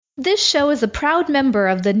This show is a proud member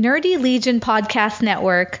of the Nerdy Legion Podcast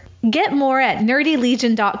Network. Get more at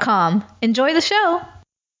nerdylegion.com. Enjoy the show!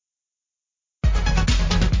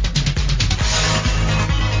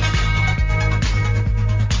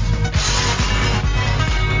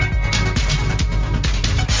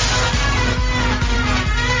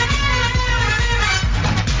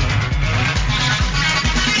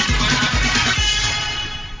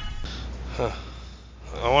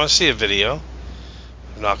 I want to see a video of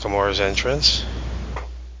Nakamura's entrance.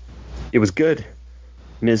 It was good.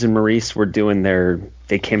 Miz and Maurice were doing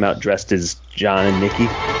they came out dressed as John and Nikki,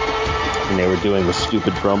 and they were doing a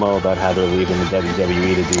stupid promo about how they're leaving the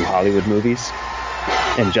WWE to do Hollywood movies.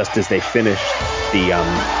 And just as they finished, the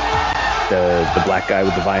black guy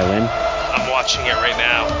with the violin. I'm watching it right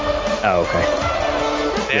now. Oh, okay.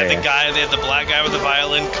 They had the black guy with the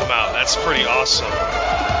violin come out. That's pretty awesome.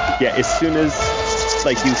 Yeah, as soon as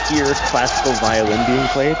you hear classical violin being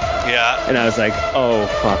played. Yeah. And I was like, oh,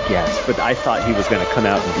 fuck yes. But I thought he was going to come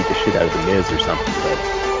out and beat the shit out of the Miz or something, but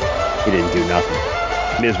he didn't do nothing.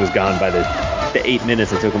 Miz was gone by the 8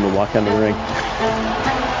 minutes it took him to walk down the ring.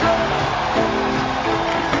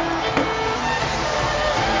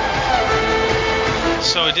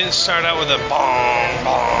 So it didn't start out with a bong,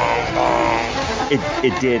 bong, bong.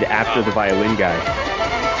 It did after the violin guy.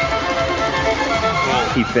 Cool.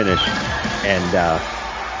 He finished, and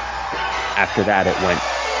after that it went,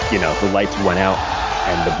 the lights went out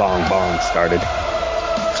and the bong bong started.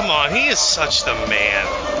 Come on, he is such the man.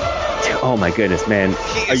 Oh my goodness, man.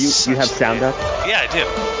 You have sound up? Yeah, I do.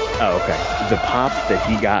 Oh, okay. The pop that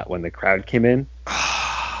he got when the crowd came in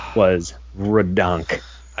was redunk.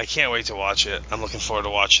 I can't wait to watch it. I'm looking forward to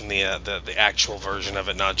watching the actual version of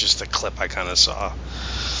it, not just the clip I kind of saw.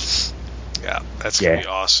 Yeah, that's going to be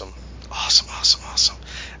awesome. Awesome.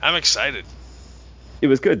 I'm excited. It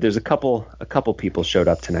was good. There's a couple people showed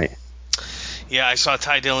up tonight. Yeah, I saw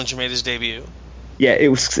Ty Dillinger made his debut. Yeah, it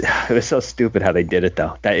was so stupid how they did it,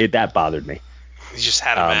 though. That bothered me. He just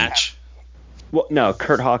had a match. Well, no,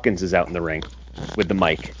 Kurt Hawkins is out in the ring with the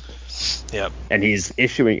mic. Yep. And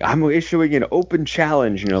I'm issuing an open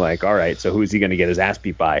challenge. And you're like, all right, so who's he going to get his ass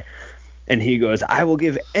beat by? And he goes, I will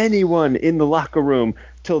give anyone in the locker room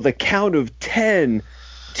till the count of 10,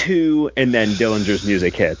 2, and then Dillinger's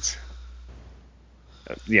music hits.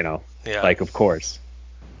 Of course.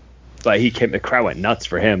 But the crowd went nuts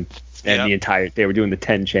for him. And they were doing the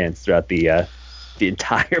 10 chants throughout the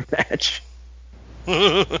entire match.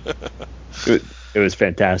 It was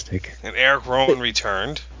fantastic. And Eric Rowan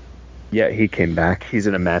returned. Yeah, he came back. He's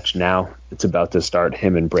in a match now. It's about to start,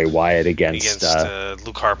 him and Bray Wyatt against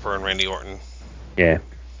Luke Harper and Randy Orton. Yeah.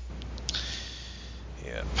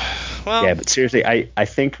 Yeah. Well. Yeah, but seriously, I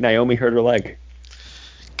think Naomi hurt her leg.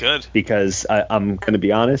 Good. Because I'm going to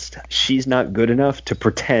be honest, she's not good enough to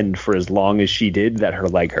pretend for as long as she did that her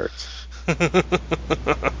leg hurts.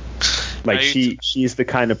 She's the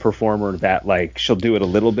kind of performer that she'll do it a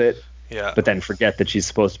little bit, but then forget that she's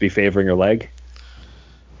supposed to be favoring her leg.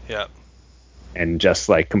 Yeah. And just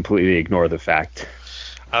completely ignore the fact.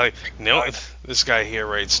 This guy here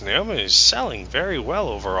writes, Naomi is selling very well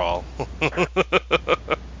overall.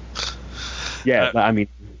 Yeah, I mean,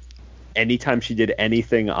 anytime she did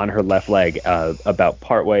anything on her left leg, about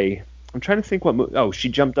partway, I'm trying to think what move. Oh, she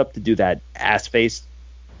jumped up to do that ass face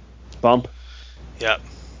bump. Yep.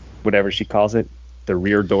 Whatever she calls it, the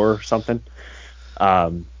rear door or something.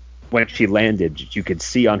 When she landed, you could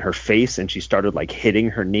see on her face, and she started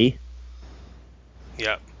hitting her knee.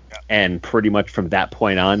 Yep. And pretty much from that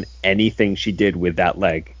point on, anything she did with that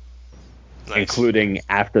leg, including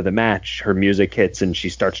after the match, her music hits and she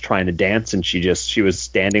starts trying to dance, and she was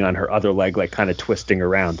standing on her other leg, kind of twisting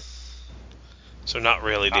around. So not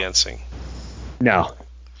really dancing. No.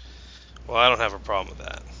 Well, I don't have a problem with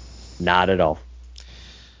that. Not at all.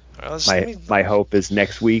 My hope is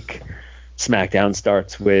next week, SmackDown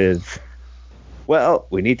starts with, well,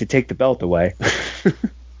 we need to take the belt away.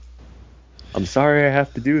 I'm sorry I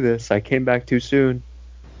have to do this. I came back too soon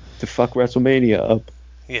to fuck WrestleMania up.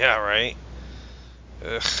 Yeah, right?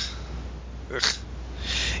 Ugh.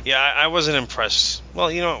 Yeah, I wasn't impressed.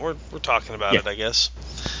 Well, you know what? We're talking about it, I guess.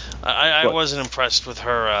 I wasn't impressed with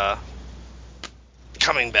her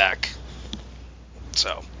coming back.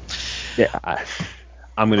 So. Yeah,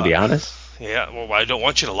 I'm going to be honest. Yeah, well, I don't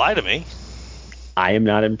want you to lie to me. I am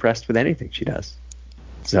not impressed with anything she does.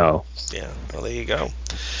 So. Yeah, well, there you go.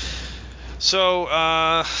 So,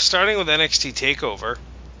 starting with NXT TakeOver.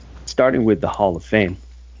 Starting with the Hall of Fame.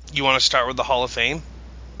 You want to start with the Hall of Fame?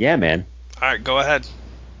 Yeah, man. All right, go ahead.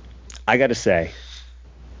 I got to say,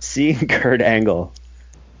 seeing Kurt Angle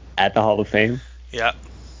at the Hall of Fame, yeah,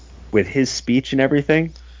 with his speech and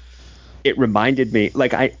everything, it reminded me,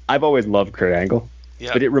 like, I've always loved Kurt Angle,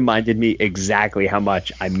 Yeah. but it reminded me exactly how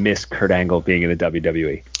much I miss Kurt Angle being in the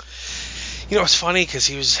WWE. You know, it's funny because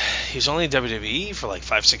he was only in WWE for like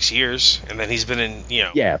 5-6 years, and then he's been in,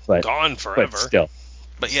 gone forever. But still.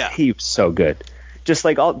 But yeah. He was so good. Just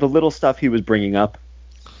like all the little stuff he was bringing up.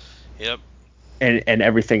 Yep. And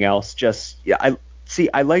everything else.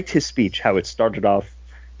 I liked his speech, how it started off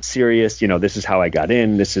serious. This is how I got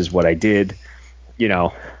in. This is what I did.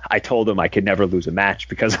 I told him I could never lose a match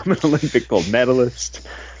because I'm an Olympic gold medalist.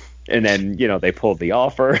 And then, they pulled the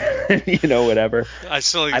offer, whatever. I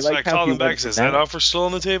called him back and says, that offer still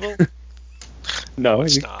on the table? No,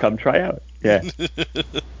 come try out. Yeah.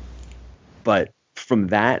 But from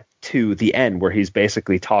that to the end, where he's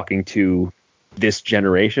basically talking to this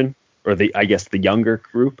generation, or the younger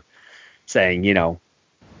group, saying,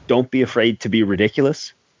 don't be afraid to be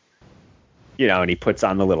ridiculous. And he puts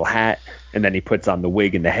on the little hat, and then he puts on the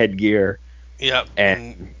wig and the headgear. Yep.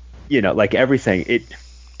 And, like everything,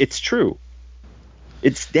 it's true.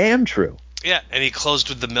 It's damn true. Yeah, and he closed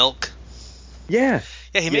with the milk. Yeah.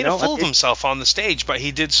 Yeah, he made a fool of himself on the stage, but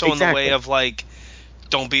he did so in the way of, like,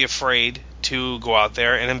 don't be afraid to go out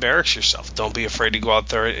there and embarrass yourself. Don't be afraid to go out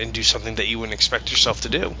there and do something that you wouldn't expect yourself to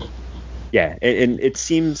do. Yeah, and it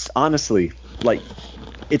seems, honestly, like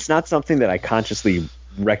it's not something that I consciously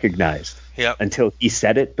recognized until he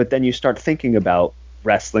said it, but then you start thinking about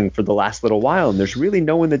wrestling for the last little while, and there's really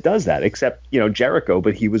no one that does that except Jericho,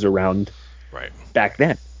 but he was around back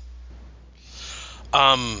then.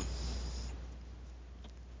 For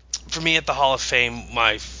me at the Hall of Fame,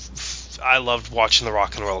 I loved watching the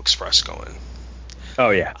Rock and Roll Express go in. Oh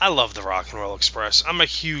yeah, I love the Rock and Roll Express. I'm a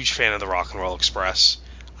huge fan of the Rock and Roll Express.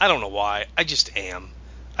 I don't know why. I just am.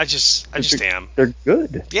 I just am. They're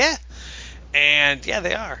good. Yeah, and yeah,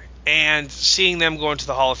 they are. And seeing them go into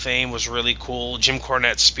the Hall of Fame was really cool. Jim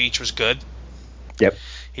Cornette's speech was good. Yep.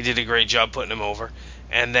 He did a great job putting him over.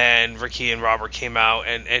 And then Ricky and Robert came out,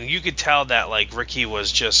 and you could tell that, like, Ricky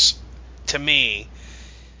was just, to me,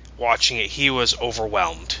 watching it, he was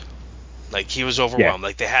overwhelmed. Like, he was overwhelmed. Yeah.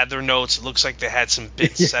 Like, they had their notes. It looks like they had some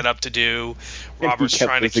bits set up to do. Robert's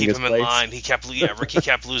trying to keep him in line. Ricky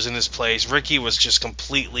kept losing his place. Ricky was just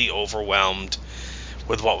completely overwhelmed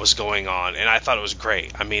with what was going on, and I thought it was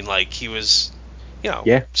great. I mean, like, he was,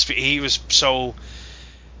 he was so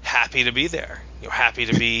happy to be there, happy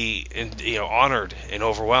to be, honored and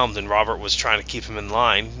overwhelmed, and Robert was trying to keep him in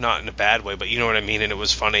line, not in a bad way, but you know what I mean, and it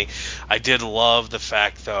was funny. I did love the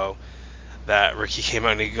fact, though, that Ricky came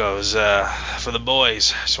out and he goes, for the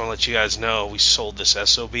boys, I just want to let you guys know, we sold this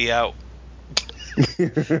SOB out.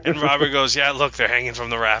 And Robert goes, yeah, look, they're hanging from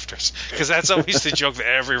the rafters. Because that's always the joke that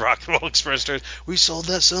every Rock and Roll Express does. We sold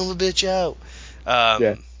that son of a bitch out.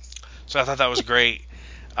 So I thought that was great.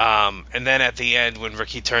 And then at the end, when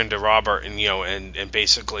Ricky turned to Robert and and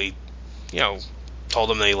basically,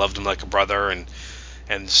 told him that he loved him like a brother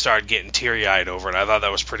and started getting teary-eyed over it, I thought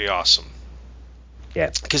that was pretty awesome.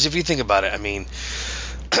 Yeah. Because if you think about it, I mean,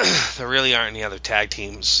 there really aren't any other tag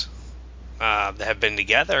teams that have been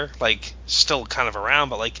together, like, still kind of around,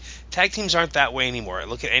 but, like, tag teams aren't that way anymore. I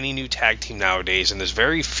look at any new tag team nowadays, and there's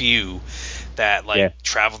very few that, like,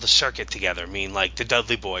 travel the circuit together. I mean, like, the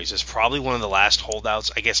Dudley Boys is probably one of the last holdouts.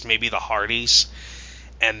 I guess maybe the Hardys.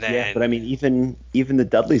 And then... Yeah, but, I mean, even the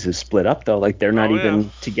Dudleys have split up, though. Like, they're not even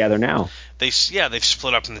together now. They've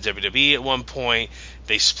split up in the WWE at one point.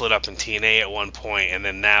 They split up in TNA at one point, and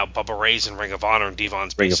then now Bubba Ray's in Ring of Honor, and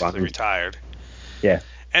Devon's basically retired. Yeah.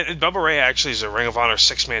 And Bubba Ray actually is a Ring of Honor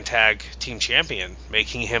 6-man tag team champion,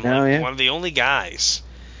 making him one of the only guys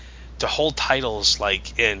to hold titles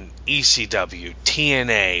like in ECW,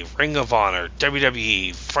 TNA, Ring of Honor,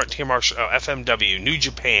 WWE, Frontier Martial, FMW, New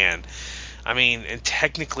Japan. I mean, and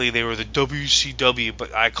technically they were the WCW,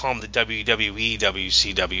 but I call them the WWE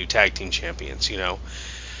WCW tag team champions,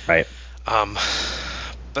 Right.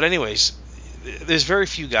 But anyways, there's very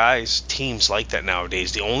few teams like that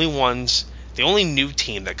nowadays. The only new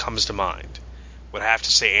team that comes to mind would have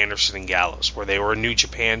to say Anderson and Gallows, where they were in New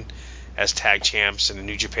Japan as tag champs and in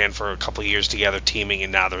New Japan for a couple of years together teaming,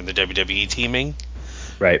 and now they're in the WWE teaming.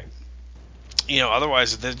 Right.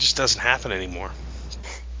 Otherwise that just doesn't happen anymore.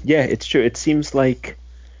 Yeah, it's true. It seems like,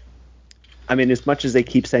 I mean, as much as they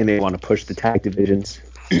keep saying they want to push the tag divisions,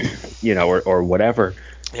 or whatever,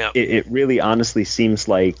 it really honestly seems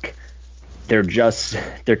like they're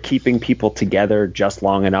keeping people together just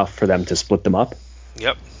long enough for them to split them up.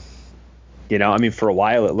 Yep. I mean, for a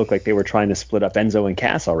while it looked like they were trying to split up Enzo and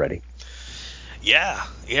Cass already. Yeah.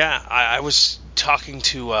 I was talking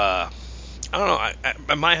to, I don't know,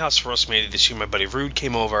 at my house for WrestleMania this year, my buddy Rude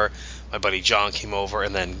came over, my buddy John came over,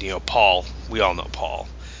 and then, Paul, we all know Paul,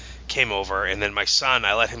 came over, and then my son,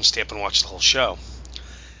 I let him stay up and watch the whole show.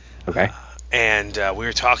 Okay. And we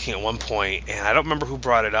were talking at one point, and I don't remember who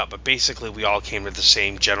brought it up, but basically we all came to the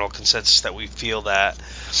same general consensus that we feel that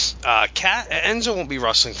Enzo won't be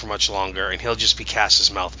wrestling for much longer, and he'll just be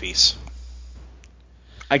Cass's mouthpiece.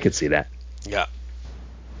 I could see that. Yeah.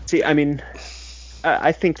 See, I mean,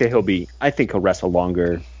 I think that he'll wrestle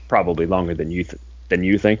longer, probably longer than you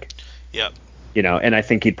think. Yep. You know, and I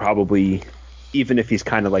think he'd probably, even if he's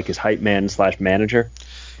kind of like his hype man / manager,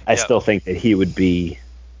 I still think that he would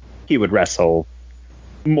wrestle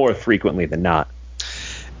more frequently than not.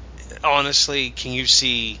 Honestly, can you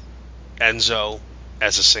see Enzo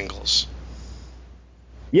as a singles?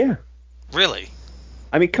 Yeah. Really?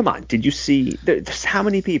 I mean, come on. Did you see? How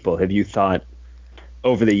many people have you thought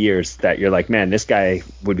over the years that you're like, man, this guy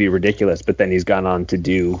would be ridiculous, but then he's gone on to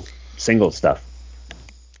do singles stuff?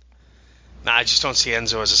 Nah, I just don't see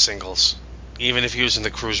Enzo as a singles. Even if he was in the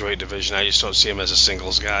cruiserweight division, I just don't see him as a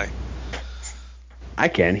singles guy. I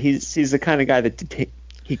can. He's the kind of guy that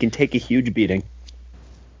he can take a huge beating,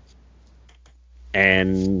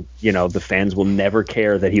 and you know the fans will never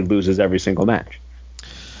care that he loses every single match.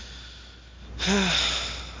 I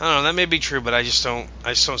don't know. That may be true, but I just don't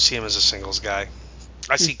see him as a singles guy.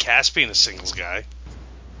 I see Cass being a singles guy.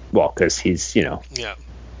 Well, because he's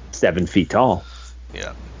 7 feet tall.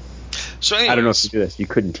 Yeah. So anyways, I don't know if you do this. You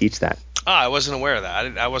couldn't teach that. I wasn't aware of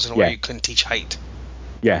that. I wasn't aware you couldn't teach height.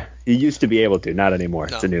 Yeah, you used to be able to, not anymore.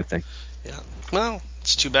 No. It's a new thing. Yeah. Well,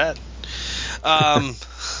 it's too bad.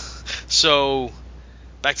 So,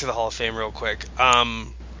 back to the Hall of Fame real quick. I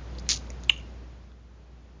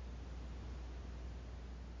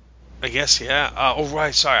guess, yeah. Oh,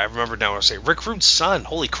 right. Sorry, I remember now what I was saying. Rick Rude's son.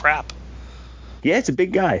 Holy crap. Yeah, it's a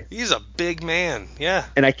big guy. He's a big man. Yeah.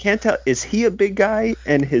 And I can't tell, is he a big guy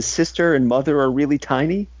and his sister and mother are really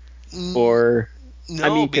tiny? Or... No, I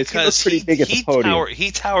mean, because he was pretty big at the podium.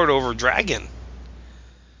 He towered over Dragon.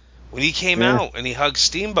 When he came out and he hugged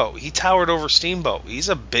Steamboat, he towered over Steamboat. He's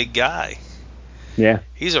a big guy. Yeah.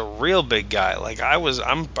 He's a real big guy. Like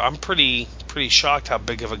I'm pretty shocked how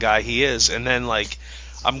big of a guy he is. And then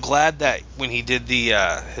I'm glad that when he did the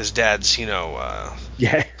his dad's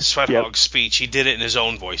Sweat Hog speech, he did it in his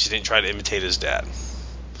own voice. He didn't try to imitate his dad.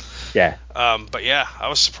 Yeah. But yeah, I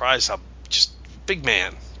was surprised how just big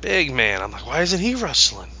man. Big man. I'm like, why isn't he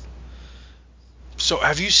wrestling? So,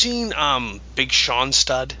 have you seen Big Sean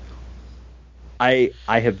Studd? I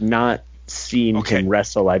have not seen him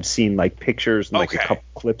wrestle. I've seen pictures and a couple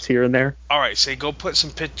clips here and there. All right, so go put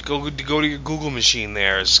go to your Google machine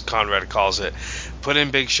there, as Conrad calls it. Put in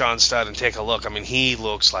Big Sean Studd and take a look. I mean, he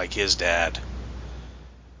looks like his dad.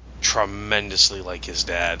 Tremendously like his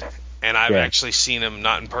dad. And I've actually seen him,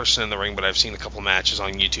 not in person in the ring, but I've seen a couple matches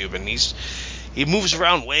on YouTube, and he moves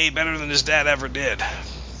around way better than his dad ever did.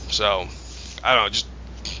 So, I don't know, just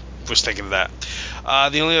was thinking of that.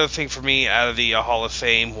 The only other thing for me out of the Hall of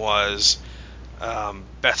Fame was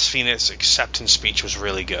Beth Phoenix's acceptance speech was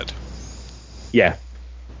really good. Yeah.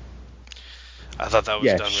 I thought that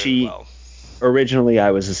was done really well. Originally,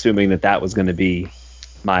 I was assuming that was going to be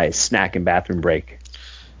my snack and bathroom break.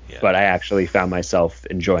 Yeah. But I actually found myself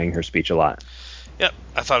enjoying her speech a lot. Yep,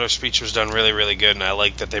 I thought her speech was done really, really good, and I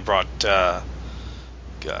like that they brought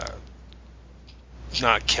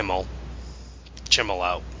not Kimmel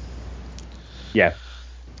out. Yeah.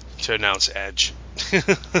 To announce Edge.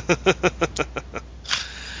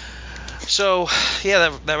 So,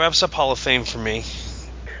 yeah, that wraps up Hall of Fame for me.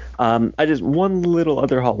 I just one little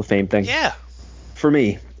other Hall of Fame thing. Yeah. For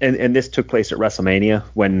me, and this took place at WrestleMania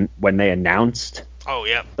when they announced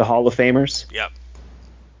the Hall of Famers. Yep.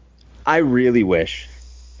 I really wish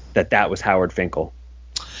that was Howard Finkel.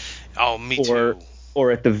 Oh, me too.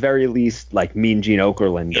 Or at the very least, Mean Gene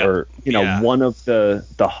Okerlund, or one of the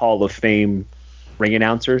Hall of Fame ring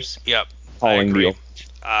announcers. Yep, calling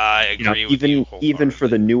I agree with you. Even for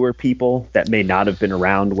the newer people that may not have been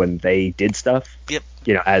around when they did stuff. Yep.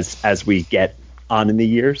 As we get on in the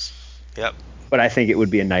years. Yep. But I think it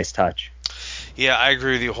would be a nice touch. Yeah, I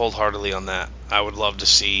agree with you wholeheartedly on that. I would love to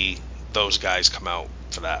see those guys come out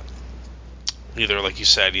for that. Either, like you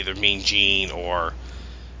said, either Mean Gene or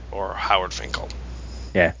Howard Finkel.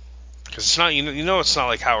 Yeah. Because it's not, it's not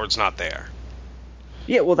like Howard's not there.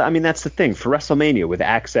 Yeah, well, I mean, that's the thing. For WrestleMania, with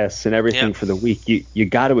access and everything for the week, you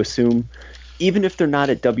got to assume, even if they're not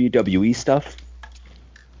at WWE stuff,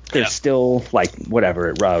 they're still, whatever,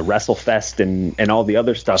 at WrestleFest and all the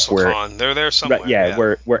other stuff. WrestleCon. They're there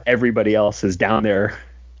somewhere. Where everybody else is down there,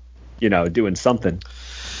 doing something.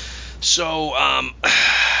 So,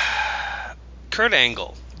 Kurt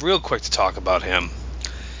Angle, real quick to talk about him.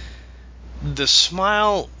 the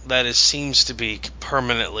smile that seems to be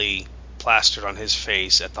permanently plastered on his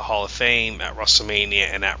face at the Hall of Fame, at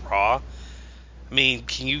WrestleMania, and at Raw. I mean,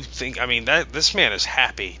 can you think? I mean, that this man is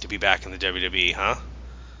happy to be back in the WWE, huh?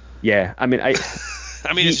 Yeah, I mean, I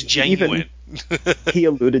mean, it's genuine. He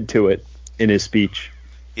alluded to it in his speech.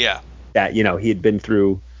 Yeah. That, you know, he had been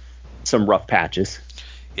through some rough patches.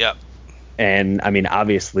 Yep. And, I mean,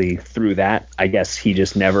 obviously through that, I guess he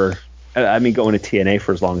just never, I mean, going to TNA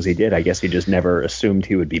for as long as he did, I guess he just never assumed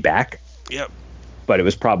he would be back. Yep. But it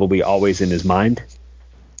was probably always in his mind.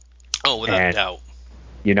 Oh, without a doubt.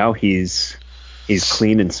 You know, he's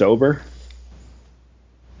clean and sober,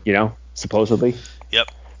 you know, supposedly. Yep.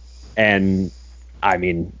 And, I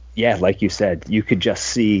mean, yeah, like you said, you could just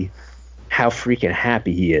see how freaking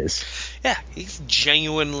happy he is. Yeah, he's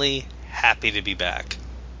genuinely happy to be back.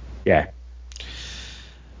 Yeah.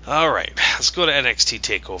 All right, let's go to NXT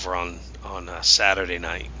TakeOver on Saturday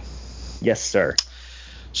night. Yes, sir.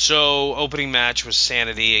 So, opening match was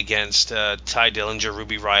Sanity against Ty Dillinger,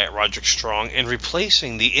 Ruby Riott, Roderick Strong, and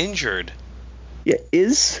replacing the injured. Yeah,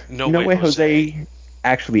 is No Way Jose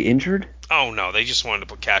actually injured? Oh, no, they just wanted to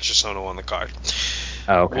put Cassius Ohno on the card.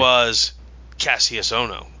 Oh, okay. Was Cassius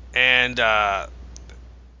Ohno. And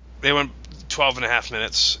they went 12 and a half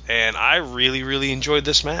minutes, and I really, really enjoyed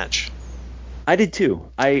this match. I did too.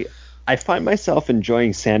 I find myself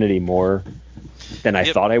enjoying Sanity more than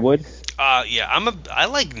I thought I would. Yeah, I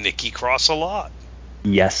like Nikki Cross a lot.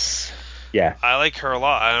 Yes. Yeah. I like her a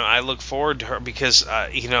lot. I look forward to her because,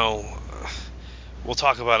 you know, we'll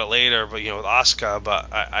talk about it later, but, you know, with Asuka,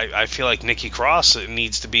 but I feel like Nikki Cross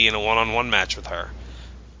needs to be in a one-on-one match with her.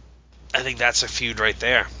 I think that's a feud right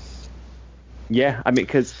there. Yeah, I mean,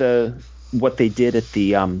 because what they did at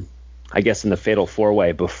the, I guess in the Fatal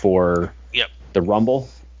 4-Way before the Rumble,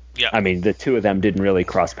 I mean, the two of them didn't really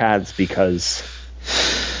cross paths because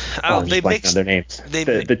they mixed on their names.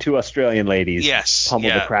 The two Australian ladies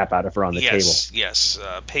pummeled the crap out of her on the table. Yes,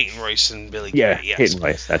 Peyton Royce and Billie Kay. Yes. Peyton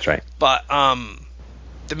Royce, that's right. But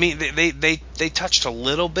they touched a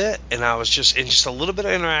little bit, and I was just a little bit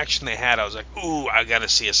of interaction they had. I was like, ooh, I got to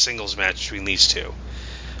see a singles match between these two.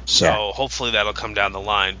 So hopefully that'll come down the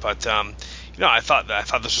line. But you know, I thought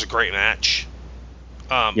this was a great match.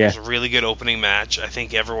 It was a really good opening match. I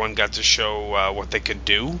think everyone got to show what they could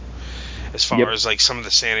do. As far as like some of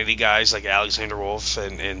the Sanity guys, like Alexander Wolf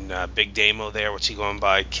and Big Damo there, what's he going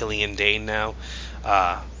by? Killian Dane now.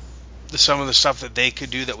 Some of the stuff that they could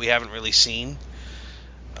do that we haven't really seen.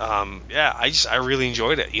 I really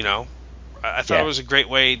enjoyed it. You know, I thought it was a great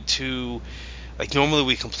way to. Like, normally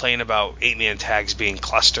we complain about 8-man tags being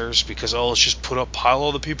clusters because, let's just pile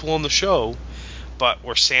all the people on the show. But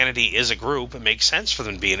where Sanity is a group, it makes sense for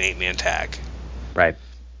them to be an 8-man tag. Right.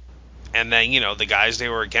 And then, you know, the guys they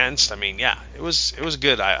were against, I mean, it was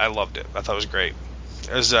good. I loved it. I thought it was great.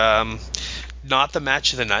 It was not the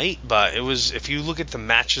match of the night, but it was, if you look at the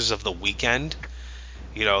matches of the weekend,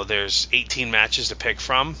 you know, there's 18 matches to pick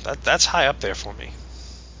from. That's high up there for me.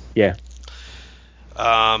 Yeah.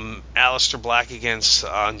 Aleister Black against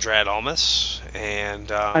Andrade Almas, and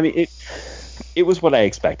I mean, it was what I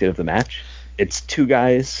expected of the match. It's two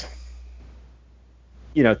guys,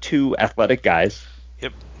 you know, two athletic guys.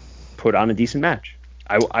 Yep. Put on a decent match.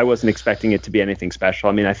 I wasn't expecting it to be anything special.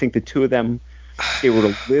 I mean, I think the two of them, they were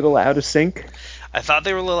a little out of sync. I thought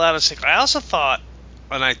they were a little out of sync. I also thought,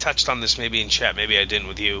 and I touched on this maybe in chat, maybe I didn't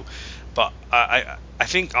with you, but I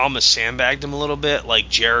think Almas sandbagged him a little bit, like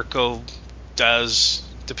Jericho does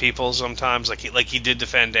to people sometimes, like he did to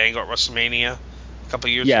Fandango at WrestleMania a couple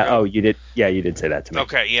years ago. Oh, you did. Yeah, you did say that to me.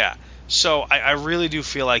 Okay, yeah. So I really do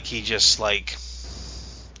feel like he just like,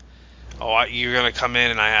 you're gonna come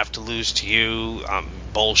in and I have to lose to you,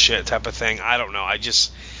 bullshit type of thing. I don't know. I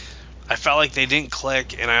felt like they didn't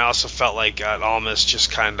click, and I also felt like Almas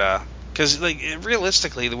just kind of, because like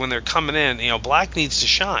realistically, when they're coming in, you know, Black needs to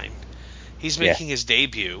shine. He's making his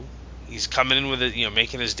debut. He's coming in with it, you know,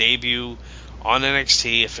 making his debut on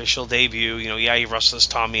NXT, official debut. You know, he wrestles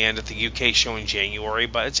Tommy End at the UK show in January,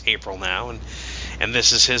 but it's April now, and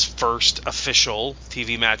this is his first official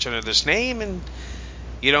TV match under this name, and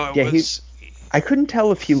you know, I couldn't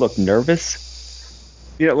tell if he looked nervous.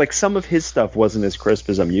 You know, like some of his stuff wasn't as crisp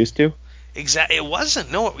as I'm used to. Exactly, it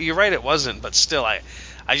wasn't. No, you're right, it wasn't. But still, I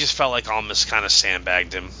just felt like Almas kind of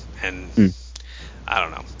sandbagged him, and I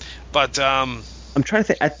don't know. But I'm trying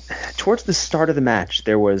to think. Towards the start of the match,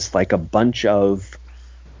 there was like a bunch of.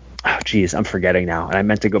 Oh, geez, I'm forgetting now. And I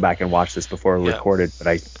meant to go back and watch this before we recorded, but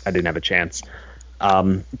I didn't have a chance.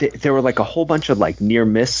 There were like a whole bunch of like near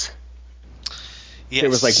miss. Yes. There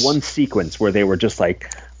was like one sequence where they were just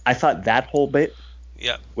like, I thought that whole bit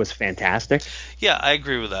was fantastic. Yeah, I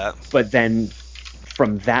agree with that. But then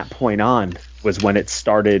from that point on was when it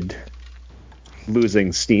started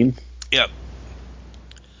losing steam. Yep.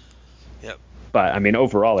 But I mean,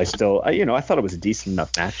 overall, I still, I thought it was a decent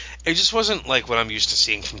enough match. It just wasn't like what I'm used to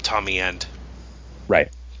seeing from Tommy End. Right.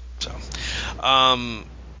 So. I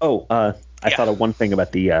thought of one thing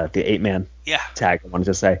about the 8-man tag. I wanted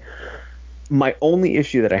to say, my only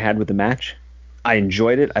issue that I had with the match, I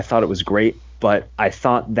enjoyed it. I thought it was great, but I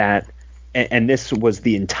thought that, and this was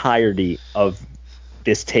the entirety of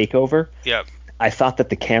this takeover. Yep. I thought that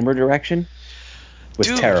the camera direction was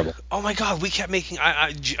terrible. Oh my God, we kept making.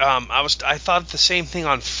 I thought the same thing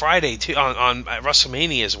on Friday too, on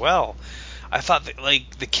WrestleMania as well. I thought that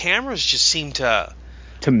like the cameras just seemed to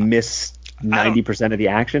miss 90% of the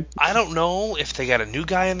action. I don't know if they got a new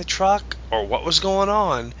guy in the truck or what was going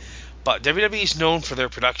on, but WWE's known for their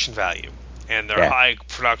production value and their high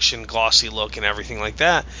production, glossy look and everything like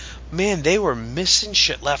that. Man, they were missing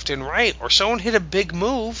shit left and right, or someone hit a big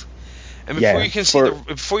move. And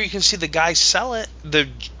before you can see the guy sell it, they're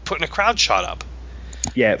putting a crowd shot up.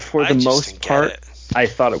 Yeah, for the most part, I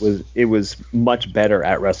thought it was much better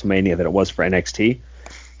at WrestleMania than it was for NXT.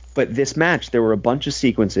 But this match, there were a bunch of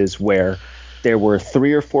sequences where there were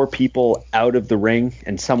 3 or 4 people out of the ring,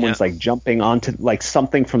 and someone's like jumping onto like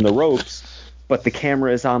something from the ropes, but the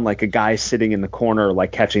camera is on like a guy sitting in the corner,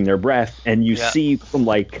 like catching their breath, and you see from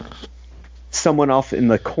like someone off in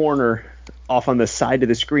the corner, off on the side of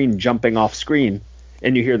the screen, jumping off screen,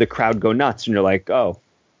 and you hear the crowd go nuts, and you're like, oh,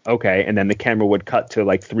 okay, and then the camera would cut to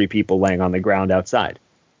like 3 people laying on the ground outside.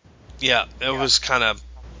 Yeah, it was kind of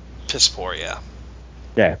piss poor, Yeah.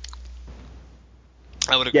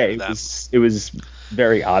 I would agree with that. It was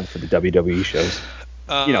very odd for the WWE shows.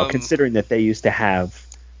 Considering that they used to have,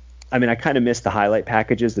 I mean, I kind of missed the highlight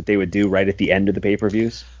packages that they would do right at the end of the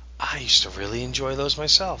pay-per-views. I used to really enjoy those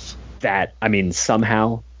myself. That, I mean,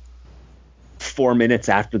 somehow 4 minutes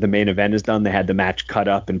after the main event is done, they had the match cut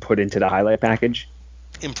up and put into the highlight package.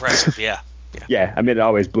 Impressive, yeah. Yeah, I mean, it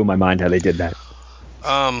always blew my mind how they did that.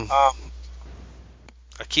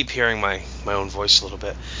 I keep hearing my own voice a little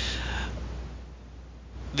bit.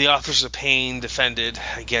 The Authors of Pain defended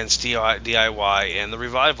against DIY and the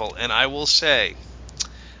Revival, and I will say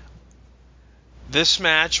this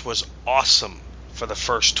match was awesome for the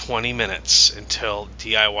first 20 minutes until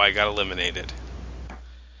DIY got eliminated.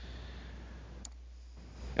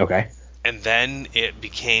 Okay. And then it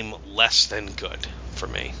became less than good for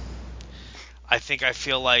me. I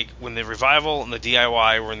feel like when the Revival and the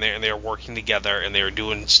DIY were in there and they were working together and they were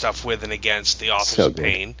doing stuff with and against the Authors of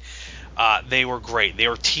Pain, they were great. They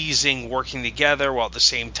were teasing, working together, while at the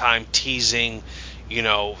same time teasing,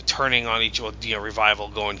 turning on each other, Revival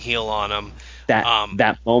going heel on them.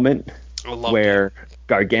 That moment where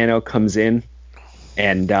Gargano comes in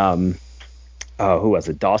and who was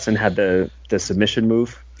it? Dawson had the submission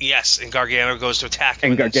move. Yes, and Gargano goes to attack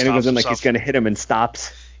him. And Gargano goes in like he's going to hit him and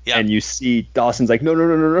stops. Yep. And you see Dawson's like, no.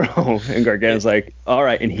 And Gargano's like, all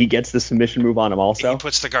right. And he gets the submission move on him also. He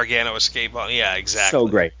puts the Gargano escape on. Yeah, exactly. So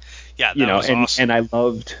great. Yeah, that was awesome. And I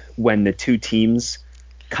loved when the two teams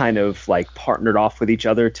kind of like partnered off with each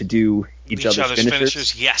other to do each other's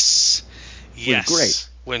finishers. Yes. Great.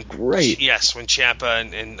 When Ciampa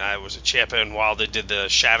and Ciampa and Wilder did the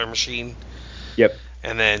Shatter Machine. Yep.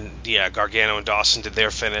 And then, Gargano and Dawson did their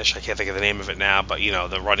finish. I can't think of the name of it now, but,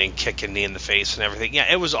 the running kick and knee in the face and everything.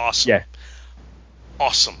 Yeah, it was awesome. Yeah.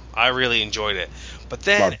 Awesome. I really enjoyed it. But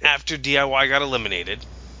then, after DIY got eliminated,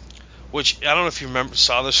 which, I don't know if you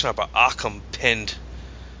saw this or not, but Occam pinned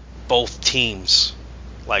both teams.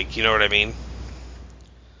 Like, you know what I mean?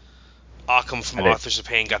 Occam from Authors of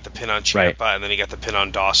Pain got the pin on Ciampa, and then he got the pin on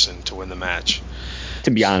Dawson to win the match. To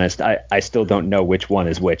be honest, I still don't know which one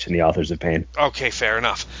is which in the Authors of Pain. Okay, fair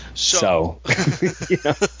enough. So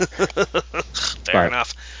fair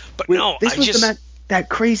enough. But that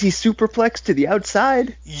crazy superplex to the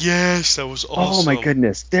outside. Yes, that was awesome. Oh my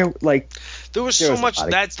goodness, there was so much.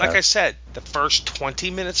 That's like I said, the first 20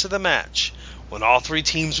 minutes of the match when all 3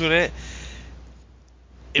 teams were in it,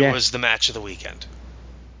 it was the match of the weekend.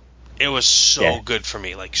 It was so good for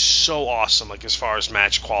me, like so awesome, like as far as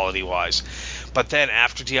match quality wise. But then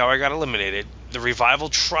after DIY got eliminated, the Revival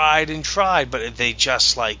tried, but it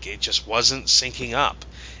just wasn't syncing up.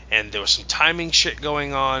 And there was some timing shit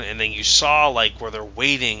going on, and then you saw like where they're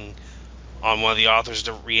waiting on one of the authors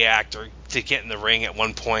to react or to get in the ring at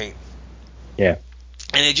one point. Yeah.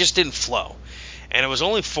 And it just didn't flow. And it was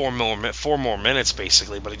only 4 more minutes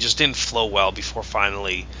basically, but it just didn't flow well before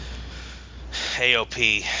finally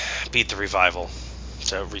AOP beat the Revival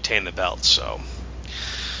to retain the belt. So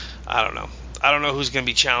I don't know. I don't know who's going to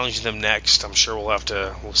be challenging them next. I'm sure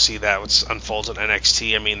we'll see that what's unfolds on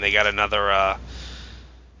NXT. I mean, they got another,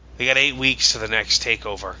 they got 8 weeks to the next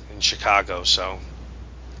takeover in Chicago, so.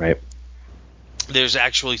 Right. There's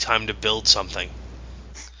actually time to build something.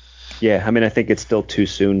 Yeah, I mean, I think it's still too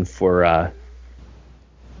soon for,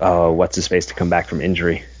 what's his face to come back from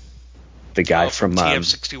injury. The guy from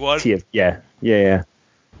TM61? Yeah.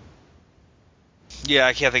 Yeah,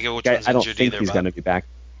 I can't think of which one's injured either. I don't think he's going to be back.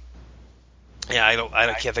 Yeah,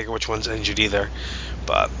 I can't think of which one's injured either.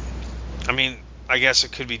 But, I mean, I guess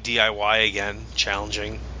it could be DIY again,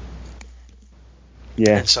 challenging.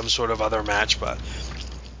 Yeah. In some sort of other match, but...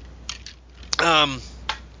 and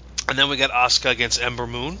then we got Asuka against Ember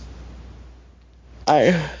Moon.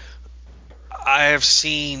 I have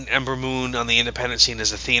seen Ember Moon on the independent scene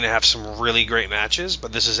as Athena have some really great matches,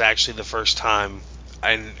 but this is actually the first time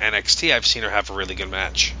in NXT I've seen her have a really good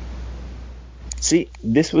match. See,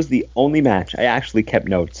 this was the only match I actually kept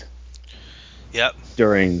notes. Yep.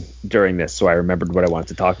 During this, so I remembered what I wanted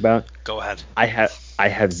to talk about. Go ahead. I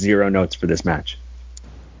have 0 notes for this match.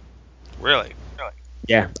 Really?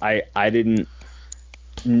 Yeah, I didn't.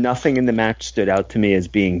 Nothing in the match stood out to me as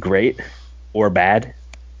being great or bad.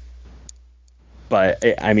 But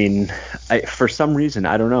I mean, for some reason,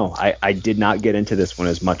 I don't know. I did not get into this one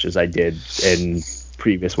as much as I did in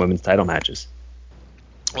previous women's title matches.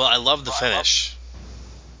 Well, I love the finish.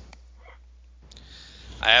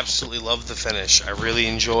 I absolutely loved the finish. I really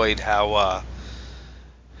enjoyed how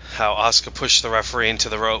Asuka pushed the referee into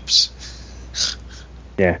the ropes.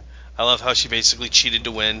 Yeah. I love how she basically cheated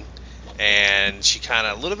to win, and she kind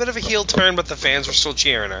of a little bit of a heel turn, but the fans were still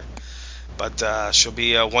cheering her. But she'll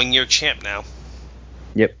be a 1-year champ now.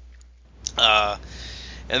 Yep. And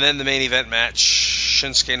then the main event match,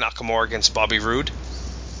 Shinsuke Nakamura against Bobby Roode.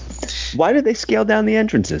 Why did they scale down the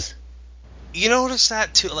entrances? You notice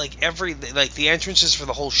that too, like the entrances for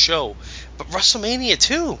the whole show, but WrestleMania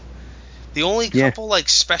too. The only couple like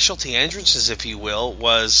specialty entrances, if you will,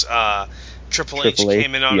 was Triple H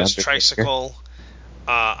came in on his tricycle.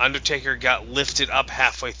 Undertaker got lifted up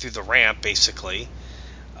halfway through the ramp, basically.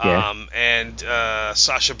 Yeah. And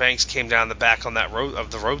Sasha Banks came down the back on that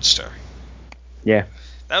the Roadster. Yeah.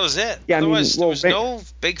 That was it. Yeah, Otherwise, there was no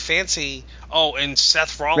big fancy. Oh, and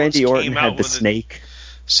Seth Rollins Randy Orton came had out the with snake.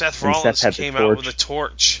 Seth Rollins came out with a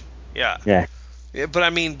torch. Yeah. Yeah. Yeah, but I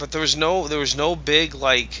mean, there was no big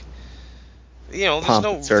like, there's pomp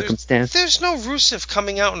no and circumstance. There's no Rusev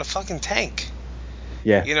coming out in a fucking tank.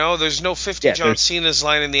 Yeah. There's no 50 John Cena's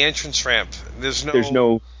line in the entrance ramp. There's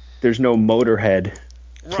no Motorhead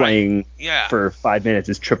playing for 5 minutes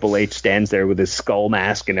as Triple H stands there with his skull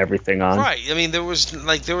mask and everything on. Right. I mean, there was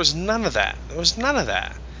none of that.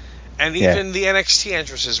 And even the NXT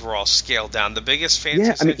entrances were all scaled down. The biggest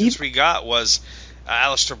fanciest entrance we got was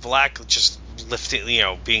Aleister Black just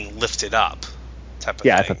being lifted up type of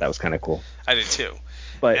thing. I thought that was kind of cool. I did too.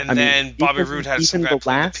 But then Bobby Roode had some guy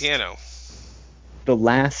playing the piano. The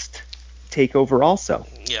last takeover also.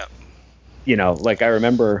 Yeah. I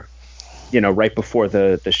remember, right before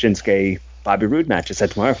the Shinsuke Bobby Roode match, I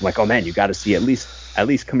said to my wife, I'm like, oh man, you got to see at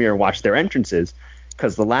least come here and watch their entrances,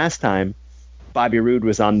 because the last time Bobby Roode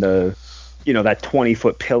was on the, that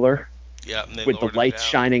 20-foot pillar. Yeah, with the lights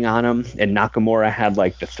shining on him, and Nakamura had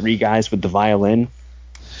like the 3 guys with the violin.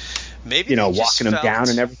 Maybe walking him down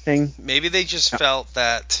and everything. Maybe they just felt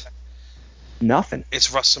that nothing.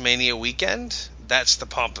 It's WrestleMania weekend. That's the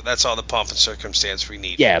pomp. That's all the pomp and circumstance we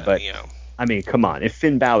need. Yeah, but I mean, come on. If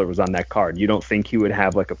Finn Balor was on that card, you don't think he would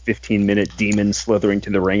have like a 15-minute demon slithering to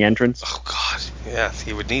the ring entrance? Oh God, yeah,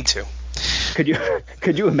 he would need to. Could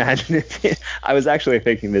you imagine if I was actually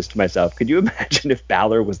thinking this to myself? Could you imagine if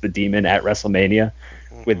Balor was the demon at WrestleMania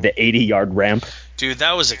with the 80-yard ramp? Dude,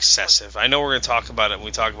 that was excessive. I know we're going to talk about it when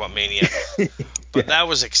we talk about Mania, but that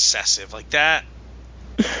was excessive. Like that,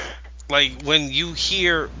 like when you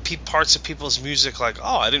hear parts of people's music, like,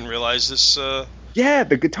 oh, I didn't realize this. Yeah,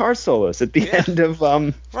 the guitar solos at the end of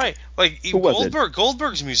right, like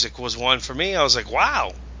Goldberg's music was one for me. I was like,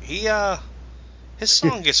 wow, his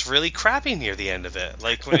song gets really crappy near the end of it,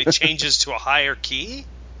 like when it changes to a higher key.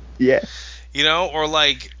 Yeah, or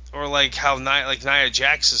like how Nia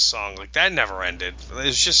Jax's song, like that never ended. It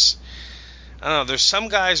was just, I don't know. There's some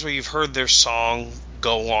guys where you've heard their song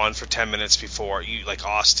go on for 10 minutes before, you like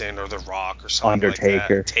Austin or The Rock or something Undertaker. like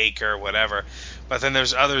that, Taker, whatever. But then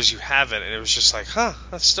there's others you haven't, and it was just like,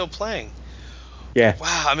 that's still playing. Yeah.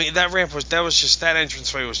 Wow. I mean, that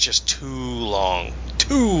entranceway was just too long.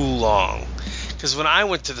 Because when I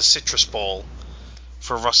went to the Citrus Bowl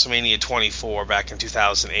for WrestleMania 24 back in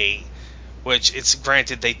 2008, which it's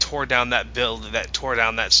granted they tore down that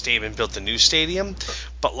stadium and built the new stadium,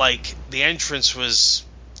 but like the entrance was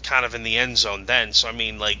kind of in the end zone then. So I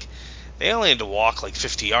mean, like they only had to walk like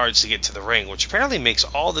 50 yards to get to the ring, which apparently makes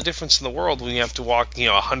all the difference in the world when you have to walk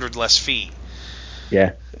 100 less feet.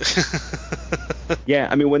 Yeah. Yeah,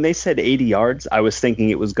 I mean, when they said 80 yards, I was thinking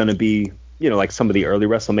it was going to be, like some of the early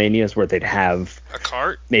WrestleManias where they'd have a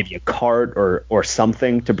cart, maybe a cart or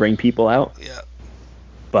something to bring people out. Yeah.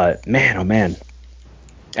 But man, oh man.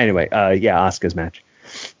 Anyway, Asuka's match.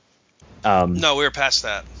 No, we were past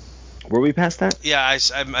that. Were we past that? Yeah, I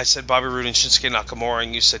said Bobby Roode and Shinsuke Nakamura,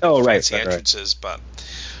 and you said fancy entrances, but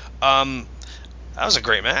that was a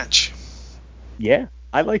great match. Yeah,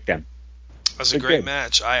 I like them. It was a great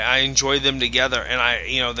match. I enjoyed them together,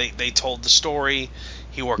 and they told the story.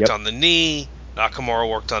 He worked on the knee. Nakamura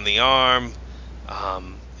worked on the arm.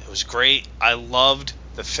 It was great. I loved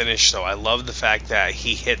the finish, though. I loved the fact that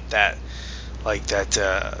he hit that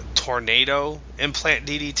tornado implant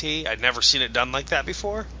DDT. I'd never seen it done like that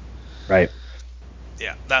before. Right.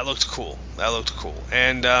 Yeah, that looked cool.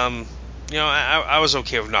 And I was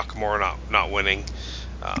okay with Nakamura not winning.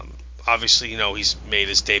 Obviously, he's made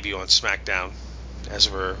his debut on SmackDown as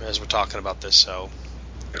we're talking about this, so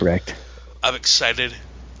correct. I'm excited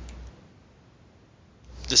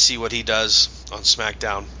to see what he does on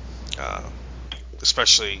SmackDown,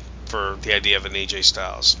 especially for the idea of an AJ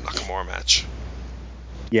Styles Nakamura match.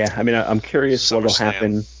 Yeah, I mean, I'm curious what'll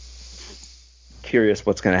happen. Curious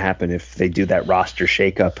what's going to happen if they do that roster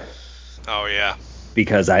shakeup. Oh yeah.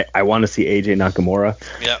 Because I want to see AJ Nakamura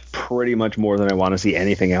Yep. pretty much more than I want to see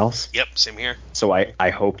anything else. Yep, same here. So I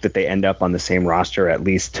hope that they end up on the same roster, at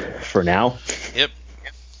least for now. Yep.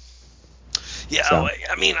 Yeah, so.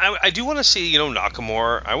 I mean, I do want to see,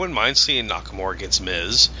 Nakamura. I wouldn't mind seeing Nakamura against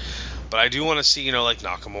Miz. But I do want to see, like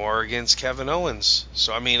Nakamura against Kevin Owens.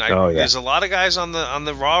 So I mean, there's a lot of guys on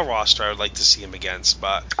the Raw roster I would like to see him against.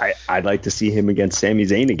 But I'd like to see him against Sami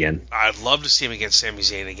Zayn again. I'd love to see him against Sami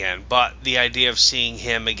Zayn again. But the idea of seeing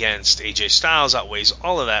him against AJ Styles outweighs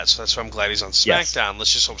all of that. So that's why I'm glad he's on SmackDown. Yes.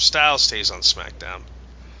 Let's just hope Styles stays on SmackDown.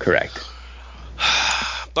 Correct.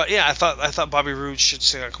 But yeah, I thought Bobby Roode should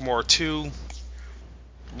see Nakamura too.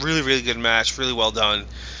 Really, really good match. Really well done.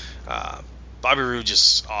 Bobby Roode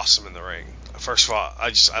just awesome in the ring. First of all,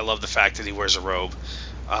 I love the fact that he wears a robe.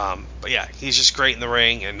 But yeah, he's just great in the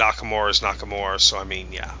ring, and Nakamura is Nakamura. So I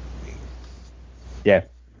mean, yeah.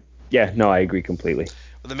 Yeah. No, I agree completely.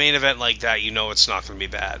 With a main event like that, it's not going to be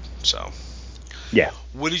bad. So. Yeah.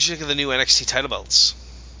 What did you think of the new NXT title belts?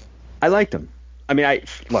 I liked them. I mean, I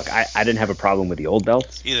didn't have a problem with the old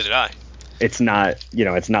belts. Either did I. It's not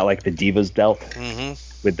like the Divas belt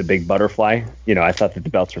with the big butterfly. I thought that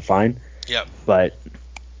the belts were fine. Yep. But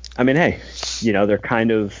I mean, hey, they're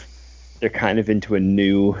kind of into a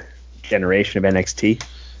new generation of NXT.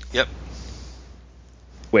 Yep.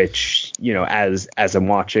 Which, as I'm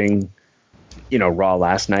watching, Raw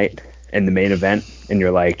last night and the main event, and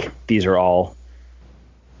you're like, these are all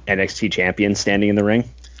NXT champions standing in the ring.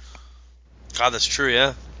 God, that's true,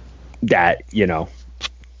 yeah. That,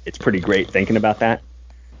 it's pretty great thinking about that.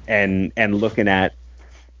 And looking at,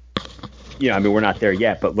 I mean, we're not there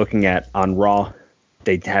yet, but looking at on Raw,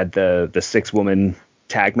 they had the 6-woman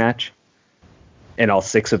tag match, and all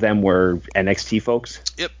 6 of them were NXT folks.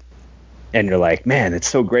 Yep. And you're like, man, it's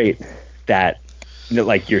so great that,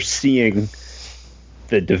 you're seeing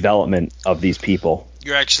the development of these people.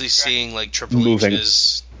 You're actually seeing, like, Triple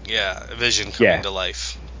H's, vision coming to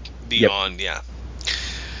life. Beyond, yeah.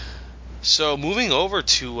 So, moving over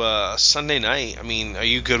to Sunday night, I mean, are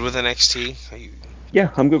you good with NXT? Yeah,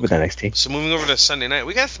 I'm good with NXT. So moving over to Sunday night,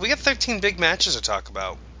 we got 13 big matches to talk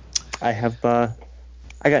about. I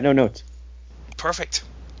got no notes. Perfect.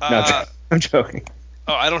 No, I'm joking.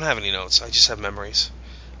 Oh, I don't have any notes. I just have memories.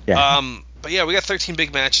 Yeah. But yeah, we got 13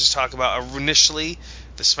 big matches to talk about. Initially,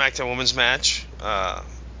 the SmackDown Women's match,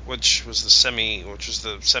 which was the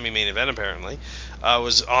semi-main event apparently,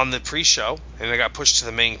 was on the pre-show, and it got pushed to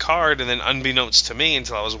the main card, and then unbeknownst to me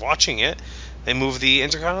until I was watching it, they moved the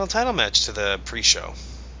Intercontinental title match to the pre-show.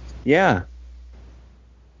 Yeah.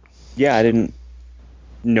 Yeah, I didn't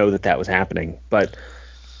know that was happening. But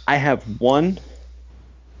I have one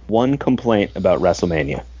complaint about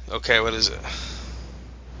WrestleMania. Okay, what is it?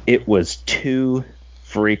 It was too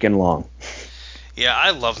freaking long. Yeah,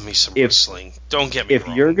 I love me some wrestling. Don't get me wrong.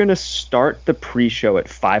 If you're going to start the pre-show at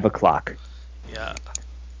 5 o'clock. Yeah.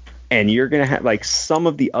 And you're going to have, like, some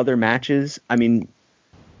of the other matches, I mean,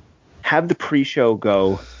 have the pre-show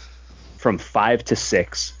go from 5 to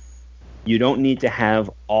 6. You don't need to have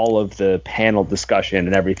all of the panel discussion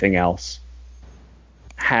and everything else.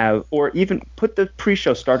 Or even put the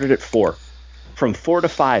pre-show started at 4. From 4 to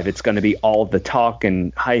 5, it's going to be all the talk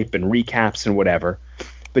and hype and recaps and whatever.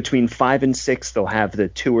 between 5 and 6, they'll have the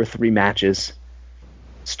 2 or 3 matches.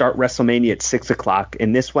 Start WrestleMania at 6 o'clock.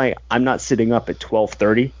 And this way, I'm not sitting up at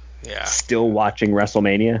 12:30, still watching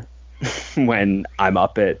WrestleMania when I'm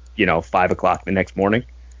up at 5 o'clock the next morning.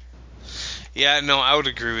 Yeah, no, I would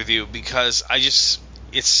agree with you because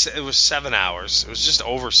it was 7 hours. It was just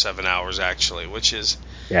over 7 hours actually, which is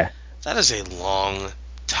that is a long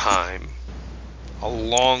time. A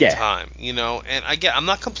long time, and I'm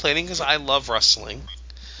not complaining because I love wrestling.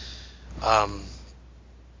 But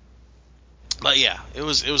yeah, it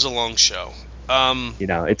was a long show.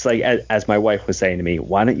 It's like, as my wife was saying to me,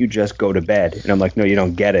 why don't you just go to bed? And I'm like, no, you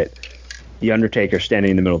don't get it. The Undertaker's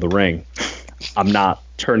standing in the middle of the ring. I'm not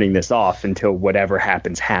turning this off until whatever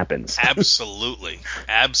happens. Absolutely.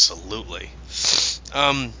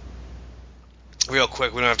 Real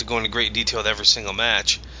quick, we don't have to go into great detail with every single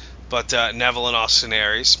match, but Neville and Austin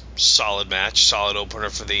Aries, solid match, solid opener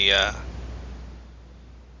for the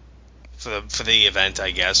event,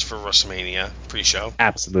 I guess, for WrestleMania pre-show.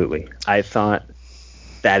 Absolutely. I thought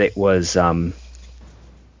that it was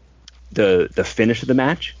the finish of the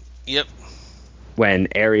match. Yep. When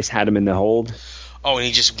Aries had him in the hold. Oh, and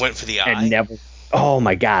he just went for the eye. And Neville. Oh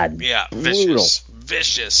my God. Yeah, brutal.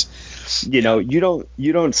 Vicious. You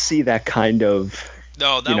don't see that kind of.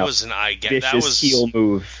 No, that was an eye get. Vicious that was heel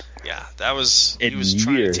move. Yeah, that was. He was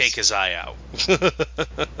trying to take his eye out.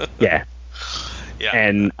 Yeah. Yeah.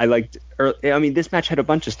 And I liked. This match had a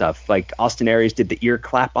bunch of stuff. Like Austin Aries did the ear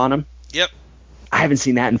clap on him. Yep. I haven't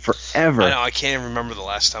seen that in forever. I know. I can't even remember the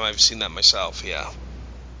last time I've seen that myself. Yeah.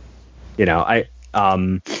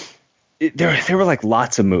 There were like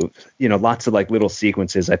lots of moves, lots of like little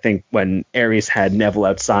sequences. I think when Aries had Neville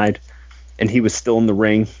outside and he was still in the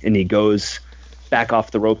ring and he goes back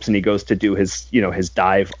off the ropes and he goes to do his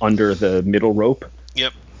dive under the middle rope.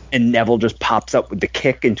 Yep. And Neville just pops up with the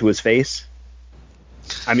kick into his face.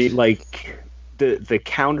 I mean, like the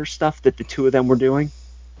counter stuff that the two of them were doing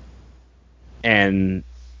and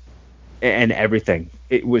everything.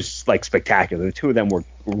 It was like spectacular. The two of them were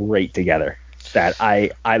great together. That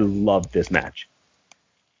I loved this match,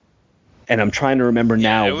 and I'm trying to remember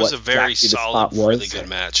now. It was what a very exactly solid, the spot was. really good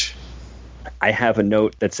match. I have a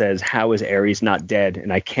note that says, "How is Aries not dead?"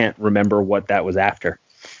 and I can't remember what that was after.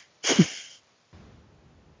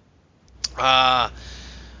 Was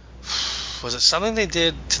it something they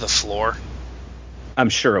did to the floor? I'm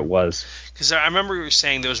sure it was. Because I remember you were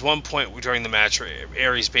saying there was one point during the match where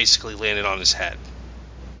Aries basically landed on his head.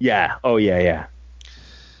 Yeah. Oh yeah.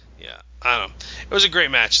 Yeah, I don't know. It was a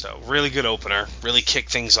great match, though. Really good opener. Really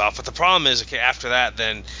kicked things off. But the problem is, after that,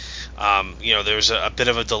 then, there was a bit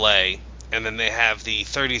of a delay. And then they have the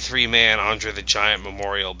 33-man Andre the Giant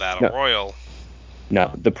Memorial Battle Royal.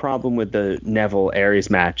 No, the problem with the Neville-Aries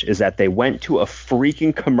match is that they went to a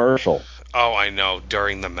freaking commercial. Oh, I know,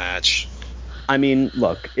 during the match. I mean,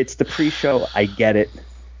 look, it's the pre-show. I get it.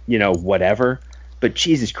 Whatever. But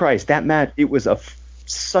Jesus Christ, that match, it was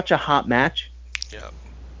such a hot match. Yeah.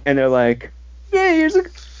 And they're like, yeah, here's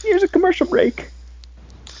a commercial break.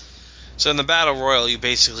 So in the Battle Royal, you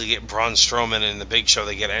basically get Braun Strowman and the Big Show.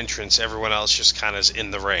 They get entrance. Everyone else just kind of is in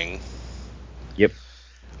the ring. Yep.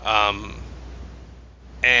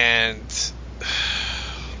 And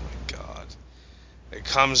oh my God, it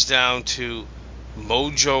comes down to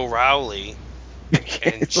Mojo Rawley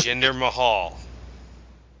and Jinder Mahal.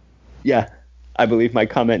 Yeah. I believe my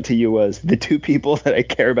comment to you was the two people that I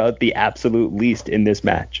care about the absolute least in this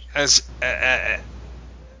match. As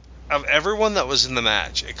of everyone that was in the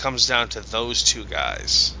match, it comes down to those two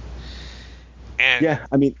guys. And yeah,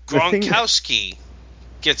 I mean, Gronkowski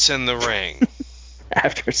gets in the ring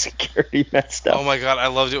after security messed up. Oh my God, I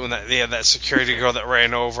loved it when that security girl that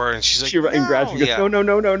ran over and she's like, and grabs you, goes, no.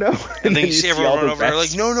 And then you see everyone run over there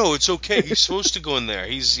like, no, it's okay. He's supposed to go in there.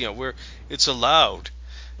 He's it's allowed.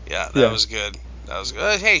 Yeah, that was good.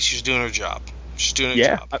 Hey, she's doing her job. She's doing her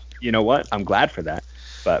job. You know what? I'm glad for that.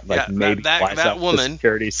 But maybe that woman,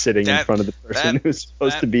 security sitting in front of the person who's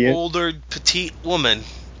supposed to be in. That older, petite woman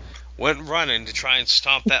went running to try and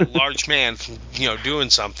stop that large man from doing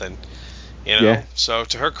something. Yeah. So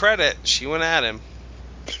to her credit, she went at him.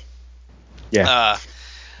 Yeah.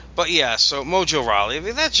 But yeah, so Mojo Rawley, I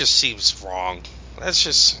mean, that just seems wrong. That's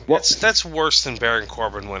just that's worse than Baron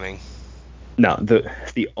Corbin winning. No,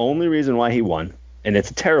 the only reason why he won, and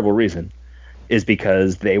it's a terrible reason, is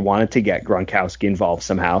because they wanted to get Gronkowski involved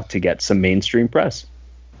somehow to get some mainstream press.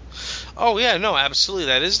 Oh yeah, no, absolutely,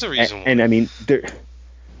 that is the reason. And I mean,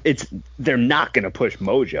 they're not going to push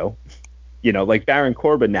Mojo. Like Baron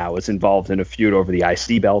Corbin now is involved in a feud over the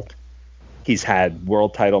IC belt. He's had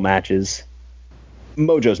world title matches.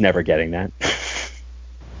 Mojo's never getting that.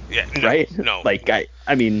 Yeah, no, right? No. Like,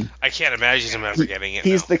 I mean... I can't imagine him ever getting it.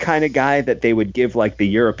 He's the kind of guy that they would give, like, the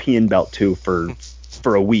European belt to for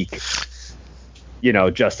a week. You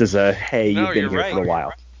know, just as a, hey, you've been here for a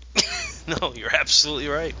while. No, you're absolutely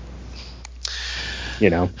right. You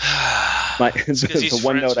know, the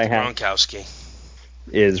one note I have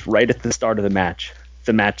is right at the start of the match.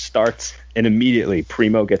 The match starts, and immediately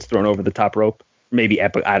Primo gets thrown over the top rope. Maybe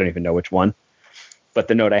Epic, I don't even know which one. But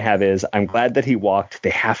the note I have is, I'm glad that he walked the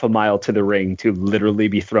half a mile to the ring to literally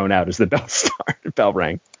be thrown out as the bell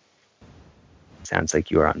rang. Sounds like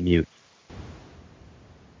you are on mute.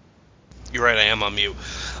 You're right, I am on mute.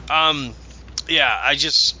 Yeah,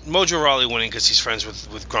 Mojo Rawley winning because he's friends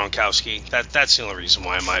with Gronkowski. That's the only reason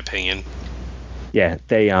why, in my opinion. Yeah,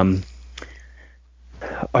 they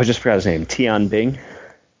I just forgot his name. Tian Bing,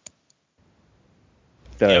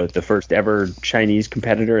 the first ever Chinese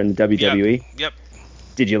competitor in the WWE. Yep.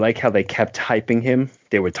 Did you like how they kept hyping him?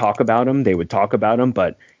 They would talk about him,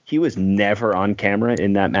 but he was never on camera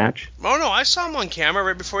in that match. Oh no, I saw him on camera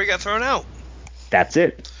right before he got thrown out. That's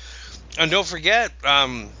it. And don't forget,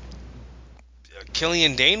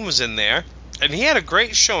 Killian Dane was in there, and he had a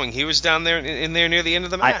great showing. He was down there in there near the end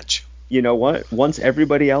of the match. You know what? Once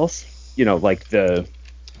everybody else, you know, like the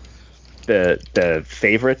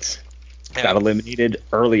favorites got eliminated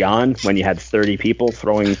early on when you had 30 people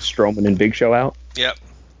throwing Strowman and Big Show out. Yep.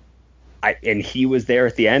 And he was there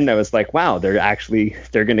at the end. I was like, wow, they're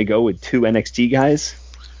going to go with 2 NXT guys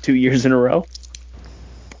 2 years in a row.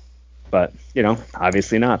 But, you know,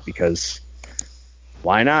 obviously not, because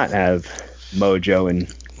why not have Mojo and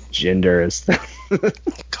Jinder as the...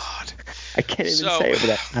 God. I can't even say it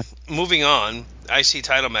without... Moving on, IC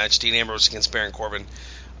title match, Dean Ambrose against Baron Corbin.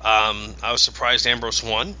 I was surprised Ambrose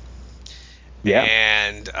won. Yeah.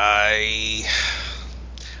 And I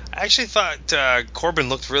actually thought Corbin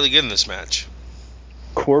looked really good in this match.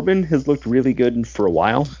 Corbin has looked really good for a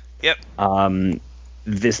while. Yep.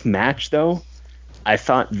 This match, though, I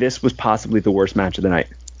thought this was possibly the worst match of the night.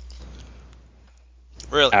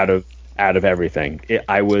 Really? Out of everything.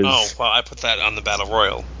 I was... Oh, well, I put that on the Battle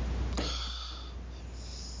Royal.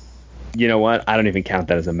 You know what? I don't even count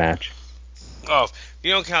that as a match. Oh, if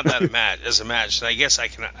you don't count that as a match, then I guess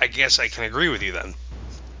I can agree with you then.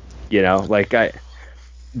 You know, like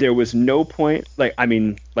there was no point, like, I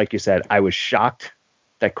mean, like you said, I was shocked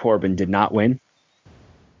that Corbin did not win.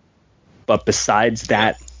 But besides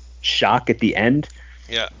that shock at the end,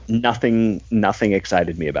 nothing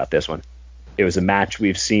excited me about this one. It was a match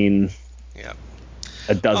we've seen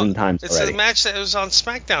a dozen times already. It's a match that was on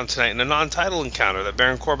SmackDown tonight in a non-title encounter that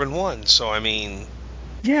Baron Corbin won. So, I mean...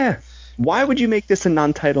 Yeah. Why would you make this a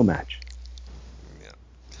non-title match? Yeah.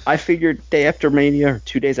 I figured day after Mania or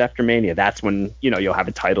 2 days after Mania, that's when, you know, you'll have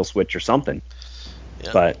a title switch or something. Yeah.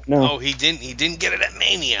 But no. Oh, he didn't get it at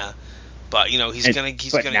Mania. But, you know, he's gonna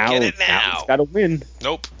get it now. Now he's got to win.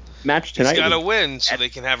 Nope. Match tonight. He's got to win so they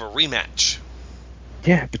can have a rematch.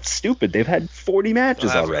 Yeah, but stupid. They've had 40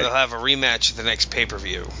 matches already. They'll have a rematch at the next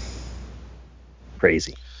pay-per-view.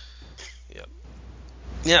 Crazy. Yep.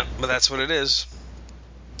 Yeah, but that's what it is.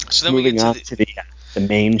 So then moving we get on to the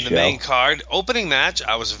main show. The main card. Opening match,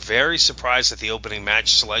 I was very surprised at the opening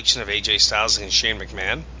match selection of AJ Styles and Shane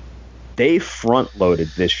McMahon. They front-loaded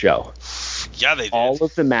this show. Yeah, they did. All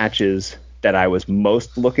of the matches that I was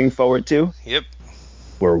most looking forward to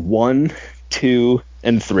were 1, 2,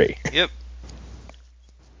 and 3. Yep.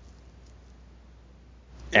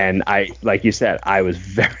 And I, like you said, I was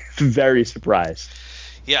very, very surprised.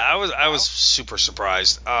 Yeah, I was super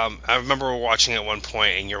surprised. I remember watching at one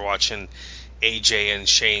point, and you're watching AJ and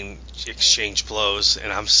Shane exchange blows,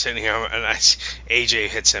 and I'm sitting here, and AJ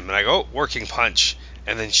hits him, and I go, oh, working punch.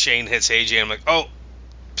 And then Shane hits AJ, and I'm like, oh,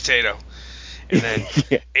 potato. And then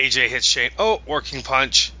AJ hits Shane, oh, working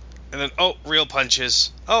punch. And then, oh, real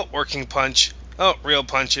punches. Oh, working punch. Oh, real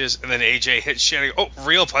punches. And then AJ hits Shane, and I go, oh,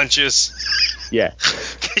 real punches. Yeah.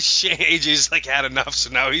 Because AJ's like had enough, so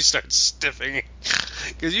now he starts stiffing.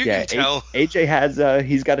 Because you can tell. AJ has,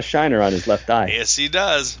 he's got a shiner on his left eye. Yes, he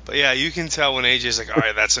does. But yeah, you can tell when AJ's like, all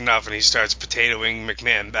right, that's enough, and he starts potatoing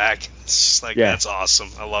McMahon back. It's just like, that's awesome.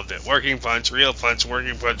 I loved it. Working punch, real punch,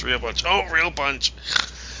 working punch, real punch. Oh, real punch.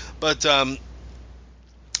 But it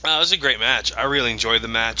was a great match. I really enjoyed the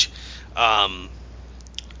match.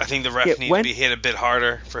 I think the ref needs to be hit a bit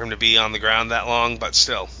harder for him to be on the ground that long, but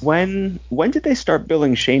still. When did they start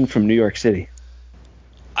billing Shane from New York City?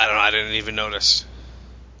 I don't know. I didn't even notice.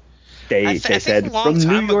 They said from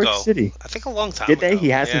New York City. I think a long time ago. Did they? He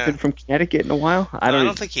hasn't been from Connecticut in a while? I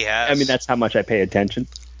don't think he has. I mean, that's how much I pay attention.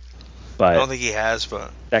 But I don't think he has,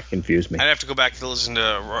 but... That confused me. I'd have to go back to listen to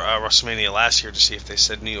WrestleMania last year to see if they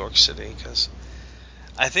said New York City, because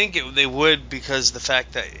I think they would, because the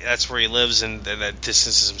fact that that's where he lives and that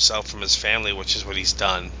distances himself from his family, which is what he's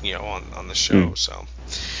done, on the show. So,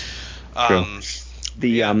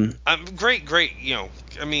 great, great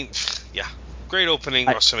opening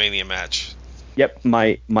WrestleMania match. Yep.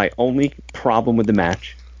 My only problem with the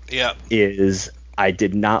match, yeah, is I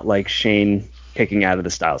did not like Shane kicking out of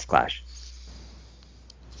the Styles Clash.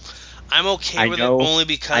 I'm okay with it only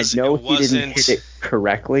because I know it wasn't, he didn't hit it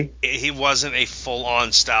correctly. He wasn't a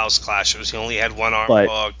full-on Styles Clash. He only had one arm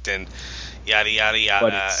hooked and yada yada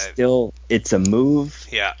yada. But it's a move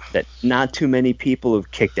that not too many people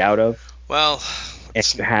have kicked out of. Well,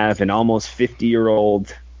 if you have an almost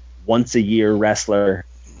 50-year-old, once-a-year wrestler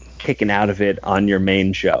kicking out of it on your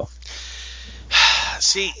main show.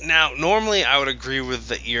 See, now normally I would agree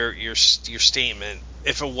with your statement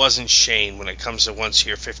if it wasn't Shane when it comes to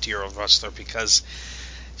once-a-year 50-year-old wrestler, because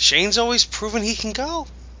Shane's always proven he can go.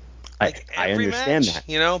 I understand match,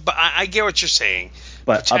 that. But I get what you're saying.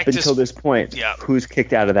 But up until this point, who's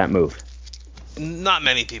kicked out of that move? Not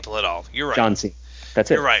many people at all. You're right. John Cena. That's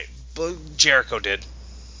it. You're right. But Jericho did.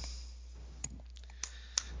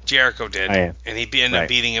 And he ended up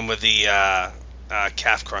beating him with the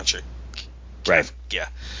calf cruncher. Right. Yeah.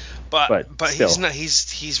 But he's not.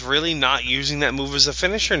 He's really not using that move as a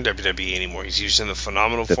finisher in WWE anymore. He's using the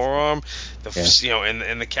phenomenal forearm,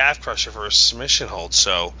 and the calf crusher for a submission hold.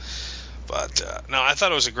 So, but no, I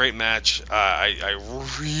thought it was a great match. I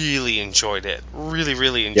really enjoyed it. Really,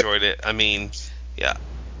 really enjoyed it. I mean, yeah.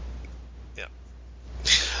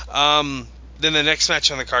 Then the next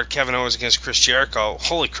match on the card, Kevin Owens against Chris Jericho.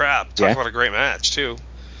 Holy crap! Talk about a great match too.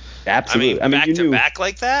 Absolutely. I mean, back to back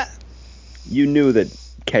like that. You knew that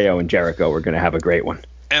KO and Jericho were going to have a great one.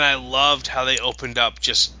 And I loved how they opened up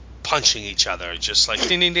just punching each other, just like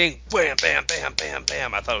ding, ding, ding, bam, bam, bam, bam,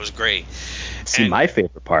 bam. I thought it was great. See, my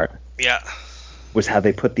favorite part was how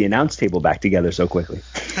they put the announce table back together so quickly.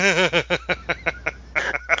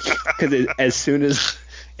 Because as soon as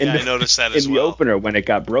I noticed that as in the opener when it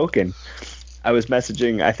got broken, I was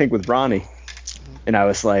messaging, I think, with Ronnie, and I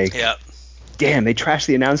was like, damn, they trashed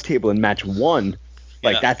the announce table in match 1.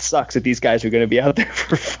 Like, that sucks that these guys are going to be out there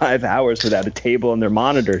for 5 hours without a table and their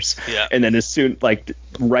monitors. Yeah. And then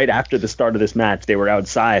right after the start of this match, they were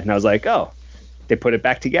outside, and I was like, oh, they put it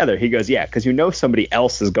back together. He goes, yeah, because somebody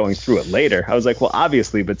else is going through it later. I was like, well,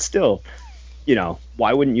 obviously, but still,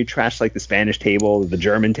 why wouldn't you trash, like, the Spanish table or the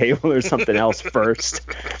German table or something else first?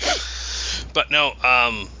 But no,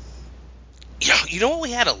 you know what we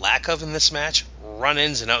had a lack of in this match?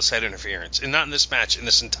 Run-ins and outside interference, and not in this match, in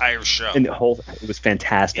this entire show. And it was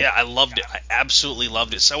fantastic. Yeah, I loved it. I absolutely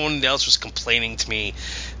loved it. Someone else was complaining to me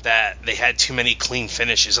that they had too many clean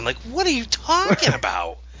finishes. I'm like, what are you talking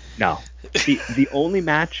about? No, the only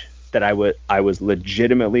match that I was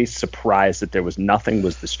legitimately surprised that there was nothing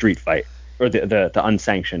was the street fight, or the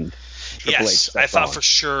unsanctioned. Triple H I thought for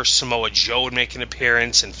sure Samoa Joe would make an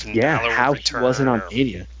appearance and Finn Balor would how return. He wasn't on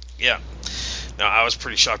Mania. Yeah. No, I was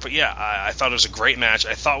pretty shocked, but I thought it was a great match.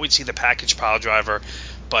 I thought we'd see the package pile driver,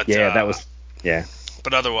 but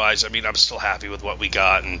But otherwise, I mean, I'm still happy with what we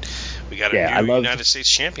got, and we got a new United States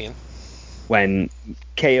champion. When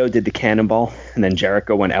KO did the cannonball, and then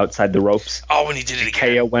Jericho went outside the ropes. Oh, when he did it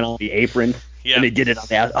again. KO went on the apron, and they did it on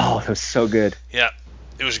the outside. Oh, it was so good. Yeah,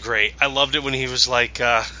 it was great. I loved it when he was like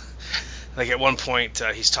at one point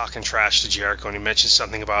he's talking trash to Jericho, and he mentions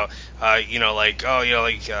something about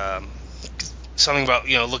something about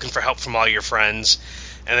looking for help from all your friends,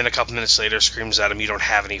 and then a couple minutes later screams at him, "You don't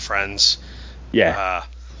have any friends." Yeah.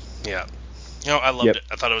 I loved it.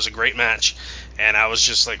 I thought it was a great match, and I was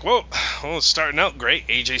just like, whoa, well, it's starting out great.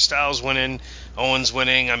 AJ Styles winning, Owens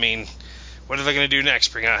winning. I mean, what are they going to do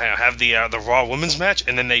next? Have the Raw Women's match?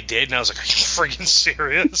 And then they did, and I was like, are you freaking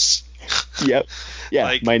serious? Yep.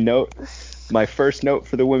 Yeah. My first note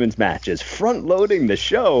for the women's match is front loading the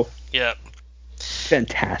show. Yep.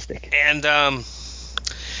 Fantastic. And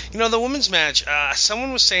the women's match,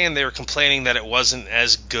 someone was saying they were complaining that it wasn't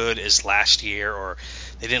as good as last year, or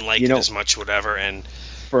they didn't like it as much, whatever. And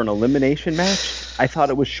for an elimination match, I thought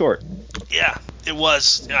it was short. Yeah, it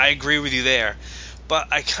was. I agree with you there.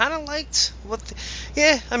 But I kind of liked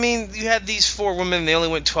I mean, you had these 4 women, they only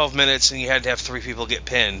went 12 minutes, and you had to have 3 people get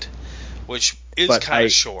pinned, which is kind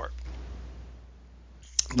of short.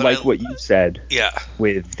 But what you said. Yeah.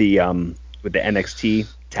 With the NXT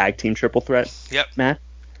tag team triple threat match.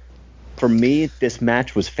 For me, this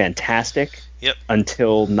match was fantastic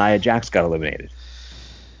until Nia Jax got eliminated.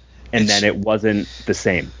 And then it wasn't the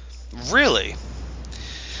same. Really?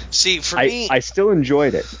 See, for me... I still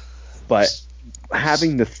enjoyed it, but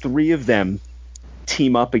having the 3 of them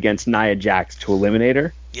team up against Nia Jax to eliminate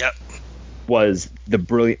her was the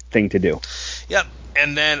brilliant thing to do. Yep.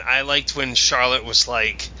 And then I liked when Charlotte was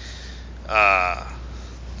like,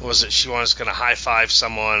 was it she was going to high five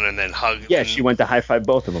someone and then hug? Yeah, she went to high five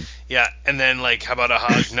both of them. Yeah, and then like, how about a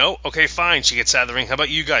hug? No, okay, fine. She gets out of the ring. How about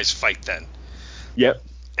you guys fight then? Yep.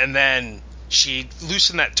 And then she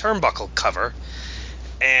loosened that turnbuckle cover,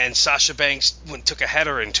 and Sasha Banks took a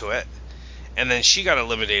header into it, and then she got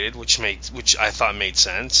eliminated, which I thought made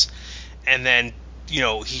sense. And then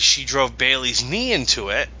she drove Bayley's knee into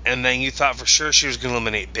it, and then you thought for sure she was going to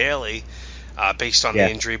eliminate Bayley based on the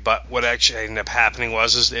injury, but what actually ended up happening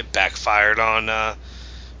was it backfired on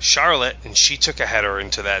Charlotte, and she took a header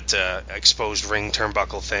into that exposed ring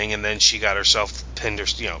turnbuckle thing, and then she got herself pinned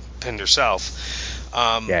herself.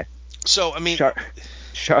 So I mean,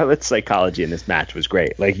 Charlotte's psychology in this match was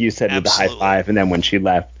great. Like you said, with the high five, and then when she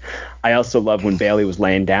left, I also love when Bayley was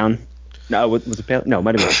laying down. No, was it Bayley? No, it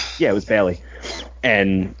might have been. Yeah, it was Bayley,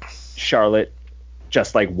 and Charlotte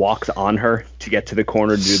just like walks on her to get to the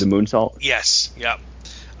corner to do the moonsault. Yes, yep.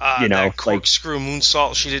 That corkscrew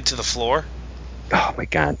moonsault she did to the floor. Oh my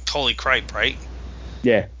god! Holy cripe, right?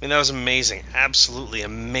 Yeah. I mean, that was amazing. Absolutely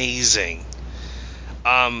amazing.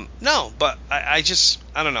 No, but I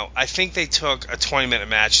don't know. I think they took a 20-minute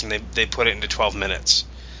match and they put it into 12 minutes.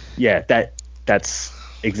 Yeah, that's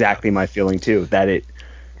exactly my feeling too. That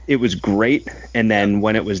it was great, and then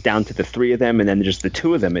when it was down to the three of them and then just the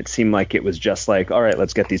two of them, it seemed like it was just like, all right,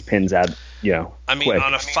 let's get these pins out, I mean, quick.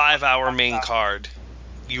 On a 5-hour main card,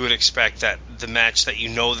 you would expect that the match that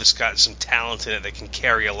that's got some talent in it that can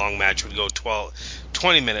carry a long match would go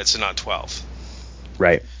 20 minutes and not 12.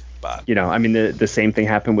 Right. But I mean, the same thing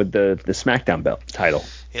happened with the SmackDown belt title.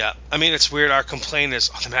 Yeah. I mean, it's weird. Our complaint is,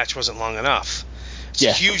 the match wasn't long enough.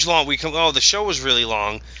 It's huge long. The show was really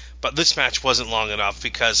long, but this match wasn't long enough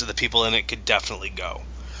because of the people in it could definitely go.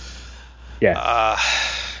 Yeah.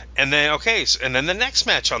 And then the next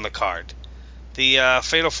match on the card, the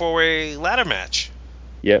Fatal 4-Way ladder match.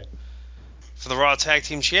 Yep. For the Raw Tag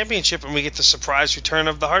Team Championship, and we get the surprise return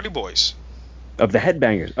of the Hardy Boys. Of the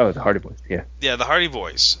Headbangers. Oh, the Hardy Boys. Yeah. Yeah, the Hardy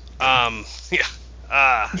Boys. Again,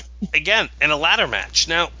 in a ladder match.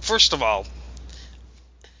 Now, first of all,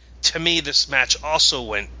 to me, this match also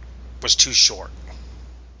was too short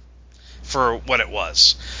for what it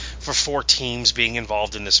was. For 4 teams being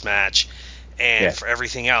involved in this match, and for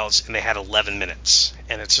everything else, and they had 11 minutes.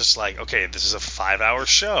 And it's just like, okay, this is a 5-hour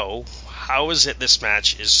show. How is it this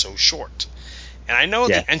match is so short? And I know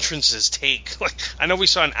the entrances I know we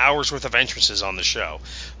saw an hour's worth of entrances on the show,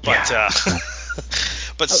 but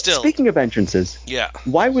but still. Speaking of entrances,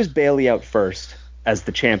 why was Bayley out first as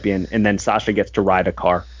the champion, and then Sasha gets to ride a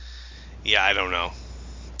car? Yeah, I don't know.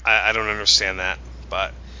 I don't understand that,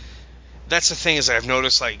 but that's the thing is I've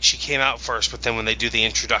noticed like she came out first, but then when they do the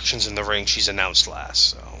introductions in the ring, she's announced last.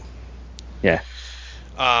 So yeah.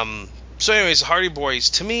 So anyways, the Hardy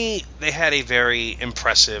Boys, to me, they had a very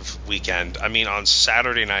impressive weekend. I mean, on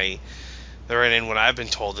Saturday night, they're in what I've been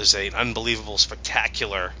told is an unbelievable,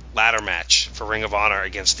 spectacular ladder match for Ring of Honor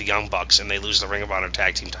against the Young Bucks, and they lose the Ring of Honor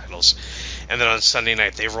tag team titles. And then on Sunday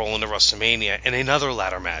night, they roll into WrestleMania in another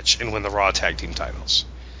ladder match and win the Raw tag team titles.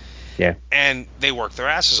 Yeah. And they worked their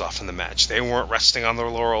asses off in the match. They weren't resting on their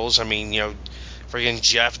laurels. I mean, friggin'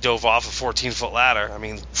 Jeff dove off a 14-foot ladder. I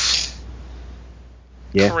mean,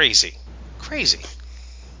 crazy.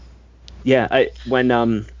 Yeah, when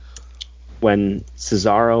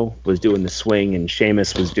Cesaro was doing the swing and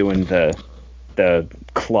Sheamus was doing the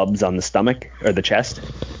clubs on the stomach or the chest.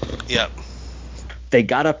 Yep. They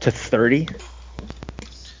got up to 30.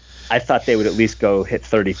 I thought they would at least go hit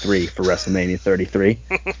 33 for WrestleMania 33.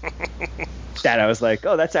 That I was like,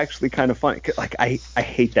 oh, that's actually kind of funny. Like I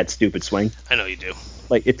hate that stupid swing. I know you do.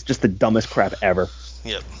 Like it's just the dumbest crap ever.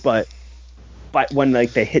 Yep. But when they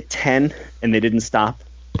hit 10 and they didn't stop,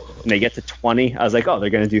 and they get to 20, I was like, oh, they're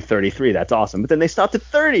going to do 33. That's awesome. But then they stopped at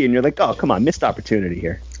 30, and you're like, oh, come on, missed opportunity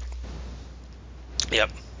here. Yep,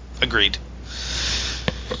 agreed.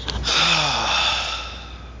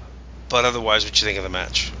 But otherwise, what you think of the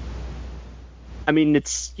match? I mean,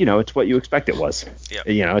 it's what you expect it was. Yep.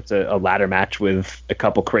 It's a ladder match with a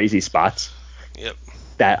couple crazy spots. Yep.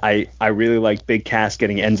 That I really like Big Cass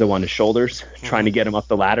getting Enzo on his shoulders, trying to get him up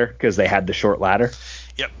the ladder because they had the short ladder.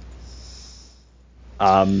 Yep.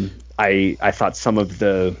 I thought some of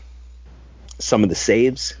the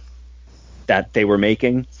saves that they were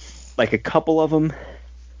making, like a couple of them,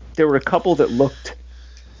 there were a couple that looked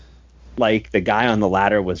like the guy on the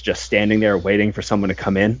ladder was just standing there waiting for someone to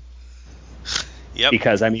come in. Yep.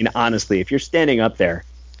 Because I mean, honestly, if you're standing up there,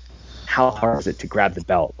 how hard is it to grab the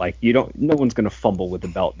belt? Like no one's going to fumble with the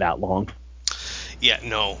belt that long. Yeah,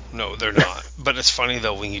 no, they're not. But it's funny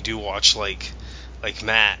though when you do watch like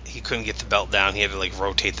Matt, he couldn't get the belt down. He had to like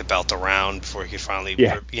rotate the belt around before he could finally.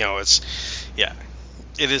 Yeah. You know, it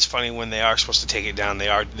is funny when they are supposed to take it down.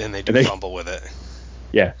 Then they do fumble with it.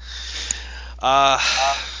 Yeah.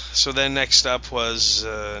 So then next up was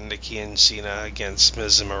Nikki and Cena against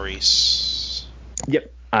Miz and Maurice.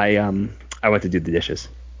 Yep. I went to do the dishes.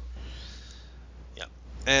 Yep.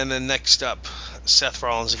 And then next up, Seth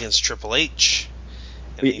Rollins against Triple H.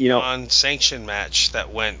 And a non-sanctioned match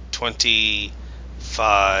that went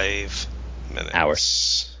 25 minutes.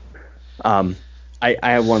 Hours. I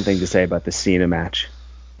have one thing to say about the Cena match.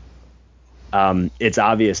 It's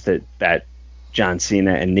obvious that John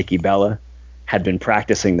Cena and Nikki Bella had been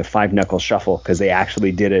practicing the 5-knuckle shuffle because they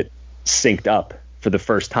actually did it synced up for the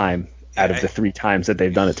first time out of the 3 times that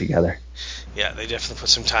they've done it together. Yeah, they definitely put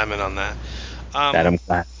some time in on that. That I'm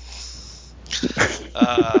glad.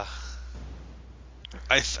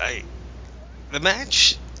 The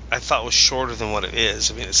match I thought was shorter than what it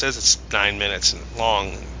is. I mean, it says it's 9 minutes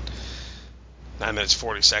long, 9 minutes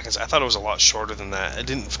 40 seconds. I thought it was a lot shorter than that. I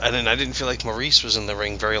didn't feel like Maurice was in the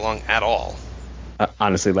ring very long at all.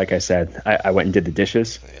 Honestly, like I said, I went and did the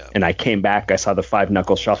dishes, and I came back. I saw the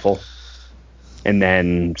 5-knuckle shuffle, and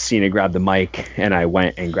then Cena grabbed the mic, and I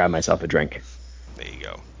went and grabbed myself a drink. There you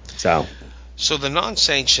go. So the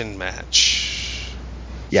non-sanctioned match.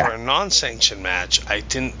 Yeah. For a non-sanctioned match, I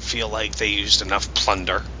didn't feel like they used enough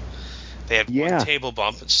plunder. They had one table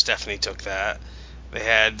bump, and Stephanie took that. They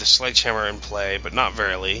had the sledgehammer in play, but not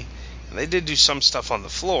really. And they did do some stuff on the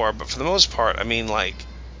floor, but for the most part, I mean, like,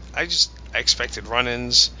 I expected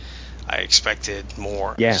run-ins. I expected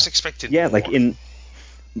more. Yeah. I just expected more.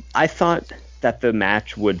 I thought that the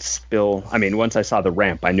match would spill. I mean, once I saw the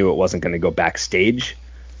ramp, I knew it wasn't going to go backstage.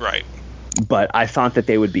 Right. But I thought that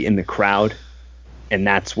they would be in the crowd, and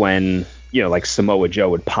that's when, like Samoa Joe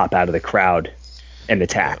would pop out of the crowd and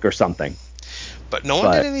attack or something. But no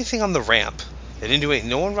one did anything on the ramp. They didn't do anything.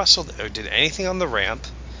 No one wrestled or did anything on the ramp.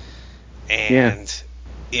 And,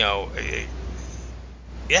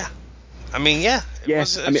 I mean, it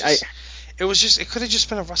could have just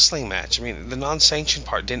been a wrestling match. I mean, the non-sanctioned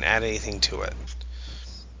part didn't add anything to it.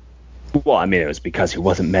 Well, I mean, it was because he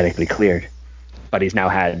wasn't medically cleared. But he's now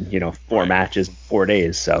had, 4 matches in 4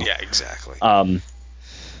 days. So yeah, exactly.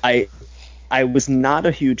 I was not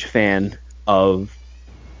a huge fan of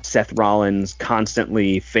Seth Rollins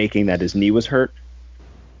constantly faking that his knee was hurt.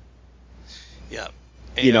 Yeah.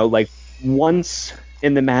 Like once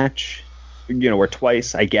in the match, or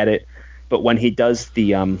twice, I get it. But when he does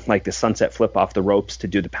the the sunset flip off the ropes to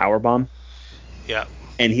do the power bomb, yeah,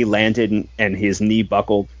 and he landed and his knee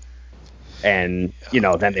buckled, and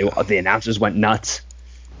then the announcers went nuts,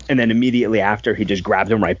 and then immediately after he just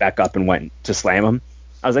grabbed him right back up and went to slam him.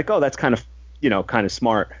 I was like, oh, that's kind of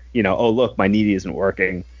smart. Oh look, my knee isn't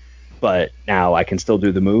working, but now I can still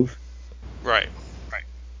do the move. Right.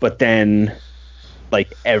 But then,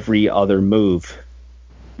 like every other move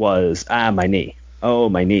was my knee. Oh,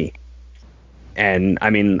 my knee. And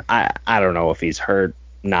I mean, I don't know if he's hurt,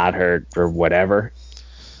 not hurt, or whatever.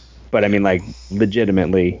 But I mean, like,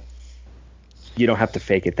 legitimately, you don't have to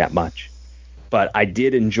fake it that much. But I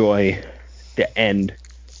did enjoy the end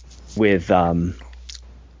with the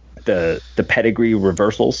pedigree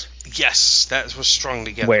reversals. Yes, that was strung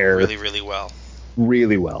together really, really well.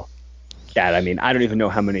 Really well. That, I mean, I don't even know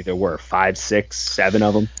how many there were. 5, 6, 7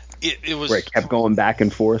 of them. It was where it kept going back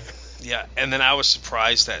and forth. Yeah, and then I was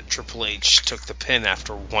surprised that Triple H took the pin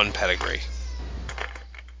after 1 pedigree.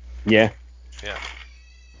 Yeah.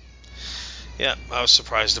 Yeah, I was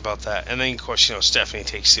surprised about that. And then, of course, Stephanie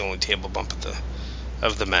takes the only table bump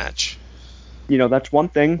of the match. That's one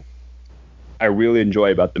thing I really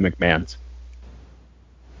enjoy about the McMahons.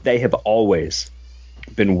 They have always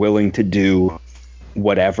been willing to do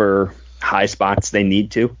whatever high spots they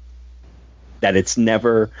need to. That it's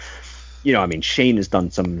never, I mean, Shane has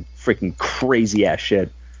done some freaking crazy ass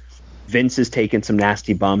shit. Vince has taken some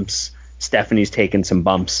nasty bumps. Stephanie's taken some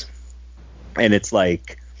bumps. And it's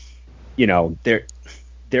like, they're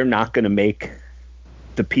not going to make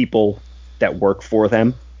the people that work for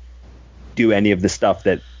them do any of the stuff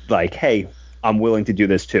that, like, hey, I'm willing to do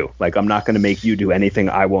this too. Like, I'm not going to make you do anything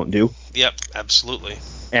I won't do. Yep, absolutely.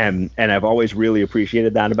 And I've always really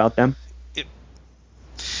appreciated that about them.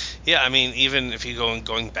 Yeah, I mean, even if you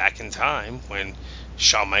going back in time when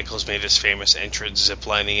Shawn Michaels made his famous entrance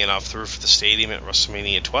ziplining in off the roof of the stadium at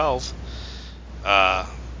WrestleMania 12,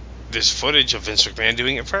 there's footage of Vince McMahon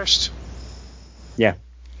doing it first. Yeah.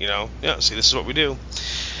 See, this is what we do.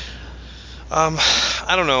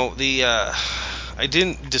 I don't know. I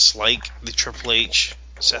didn't dislike the Triple H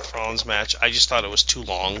Seth Rollins match. I just thought it was too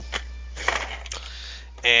long.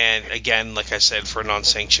 And again, like I said, for a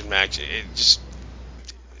non-sanctioned match, it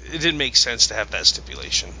didn't make sense to have that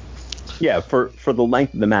stipulation. Yeah, for the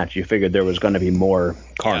length of the match, you figured there was going to be more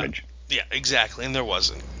carnage. Yeah, exactly, and there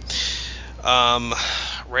wasn't.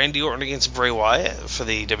 Randy Orton against Bray Wyatt for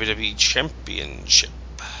the WWE Championship.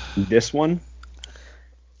 This one,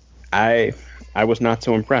 I was not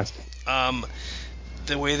so impressed.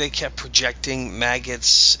 The way they kept projecting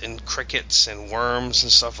maggots and crickets and worms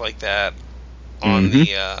and stuff like that on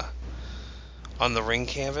the ring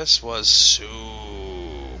canvas was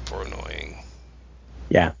super annoying.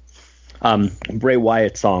 Yeah. Bray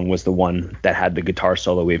Wyatt's song was the one that had the guitar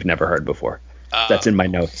solo we've never heard before. That's in my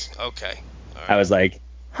notes. Okay. All right. I was like,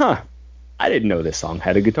 I didn't know this song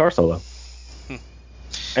had a guitar solo.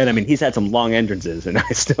 And I mean, he's had some long entrances, and I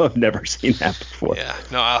still have never seen that before. Yeah,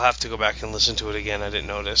 no, I'll have to go back and listen to it again. I didn't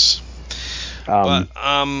notice. But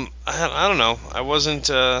I don't know. I wasn't.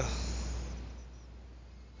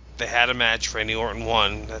 They had a match. Randy Orton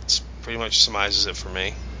won. That's pretty much summarizes it for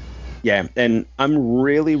me. Yeah, and I'm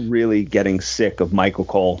really, really getting sick of Michael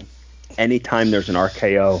Cole. Anytime there's an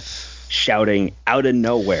RKO, shouting out of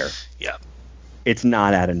nowhere. Yeah. It's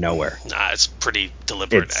not out of nowhere. Nah, it's pretty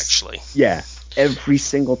deliberate, actually. Yeah. Every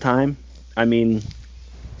single time. I mean,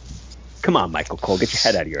 come on, Michael Cole, get your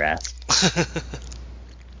head out of your ass.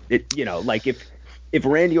 Like if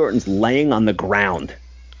Randy Orton's laying on the ground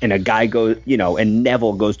and a guy goes, and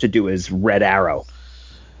Neville goes to do his red arrow,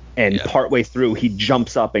 and partway through he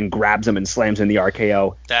jumps up and grabs him and slams in the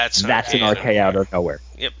RKO. That's an RKO out of nowhere.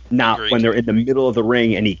 Yep. Not when they're in the middle of the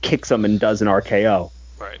ring and he kicks him and does an RKO.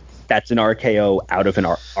 Right. That's an RKO out of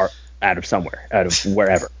out of somewhere, out of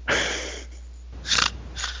wherever.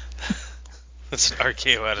 That's an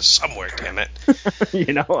RKO out of somewhere, damn it.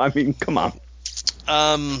 I mean, come on.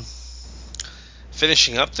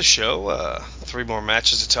 Finishing up the show, 3 more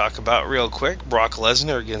matches to talk about real quick. Brock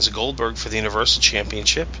Lesnar against Goldberg for the Universal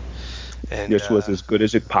Championship. And this was as good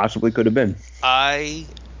as it possibly could have been. I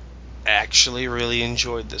actually really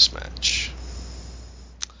enjoyed this match.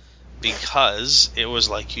 Because it was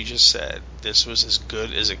like you just said, this was as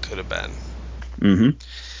good as it could have been.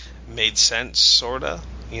 Mm-hmm. Made sense, sorta,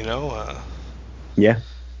 Yeah.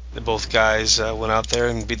 Both guys went out there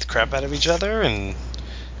and beat the crap out of each other, and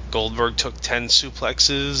Goldberg took 10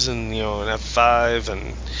 suplexes and an F5,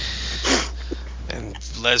 and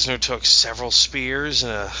Lesnar took several spears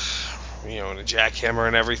and and a jackhammer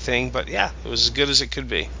and everything. But yeah, it was as good as it could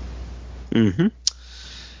be. Mm-hmm.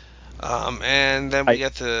 And then we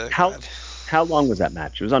get the how long was that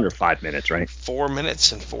match? It was under 5 minutes, right? 4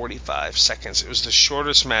 minutes and 45 seconds. It was the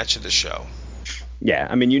shortest match of the show. Yeah,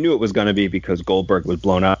 I mean, you knew it was going to be because Goldberg was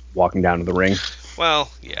blown up walking down to the ring.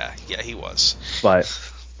 Well, yeah, he was. But,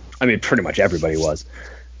 I mean, pretty much everybody was.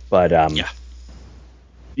 But,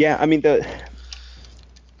 yeah, I mean,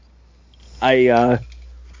 I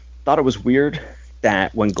thought it was weird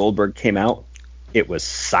that when Goldberg came out, it was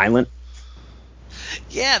silent.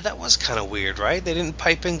 Yeah, that was kind of weird, right? They didn't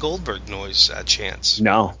pipe in Goldberg noise chants.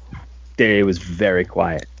 No, it was very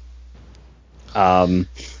quiet. I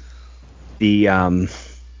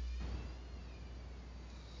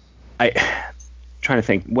trying to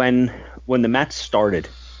think when the match started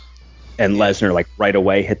and Lesnar right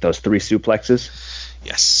away hit those 3 suplexes.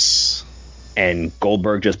 Yes. And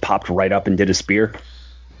Goldberg just popped right up and did a spear.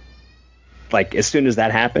 As soon as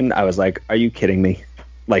that happened, I was like, "Are you kidding me?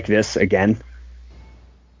 Like this again?"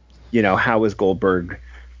 How is Goldberg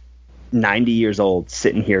 90 years old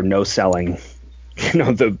sitting here no selling,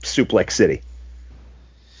 the Suplex City?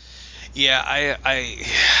 Yeah, I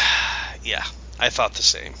thought the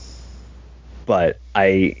same. But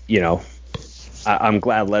I'm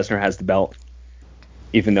glad Lesnar has the belt,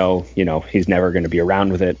 even though, he's never going to be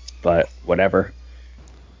around with it, but whatever.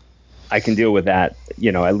 I can deal with that,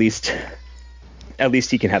 at least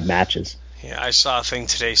he can have matches. Yeah, I saw a thing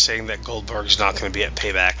today saying that Goldberg's not going to be at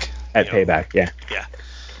Payback. Payback, yeah. Yeah,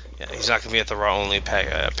 he's not going to be at the Raw only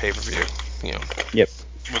pay-per-view, Yep.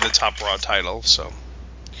 With the top Raw title, so.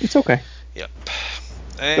 It's okay. Yep.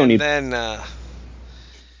 And then,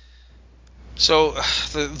 so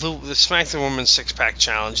the SmackDown Women's 6-Pack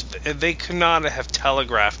Challenge, they could not have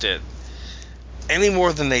telegraphed it any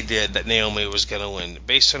more than they did that Naomi was going to win,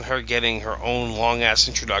 based on her getting her own long-ass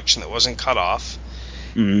introduction that wasn't cut off.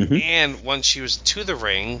 Mm-hmm. And once she was to the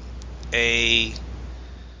ring, a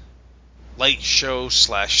light show /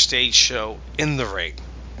 stage show in the ring.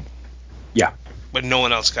 Yeah. But no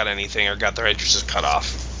one else got anything or got their entrances cut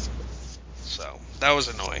off. So that was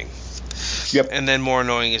annoying. Yep. And then more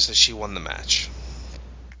annoying is that she won the match.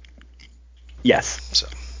 Yes. So.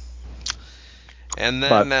 And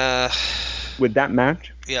then with that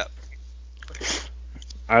match, yeah,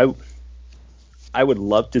 I would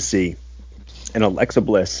love to see an Alexa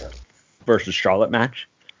Bliss versus Charlotte match,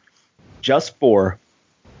 just for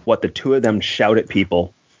what the two of them shout at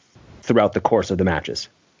people throughout the course of the matches.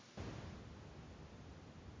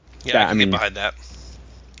 Yeah, I can get behind that.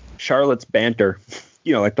 Charlotte's banter,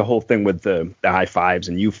 like the whole thing with the high fives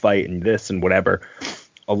and you fight and this and whatever.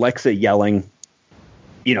 Alexa yelling,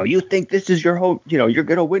 you think this is your home, you're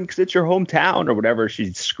going to win because it's your hometown or whatever.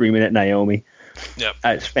 She's screaming at Naomi. Yep.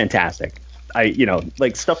 It's fantastic.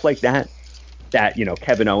 Like stuff like that,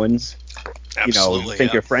 Kevin Owens, Absolutely, you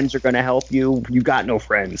think your friends are going to help you. You got no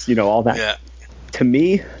friends, all that. Yeah. To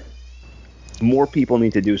me, more people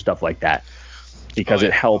need to do stuff like that because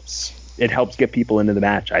it helps get people into the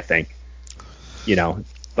match, I think.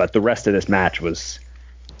 But the rest of this match was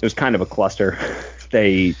kind of a cluster.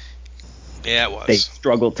 It was. They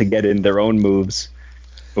struggled to get in their own moves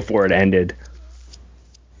before it ended.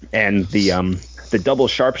 And the double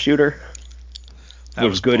sharpshooter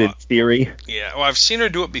was good in theory. Yeah, well, I've seen her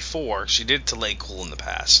do it before. She did it to Lay Cool in the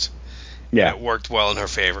past. Yeah. And it worked well in her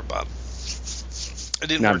favor, but it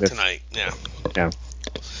didn't work tonight. Yeah. Yeah.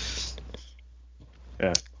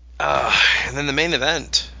 Yeah. And then the main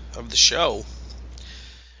event of the show,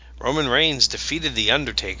 Roman Reigns defeated The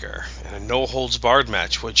Undertaker in a no-holds-barred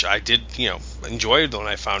match, which I did, enjoy when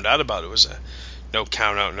I found out about it. It was a no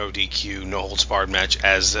count-out, no DQ, no-holds-barred match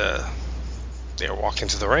as they were walking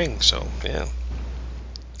to the ring. So, yeah.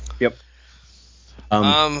 Yep.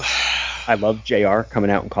 I love JR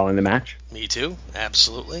coming out and calling the match. Me too.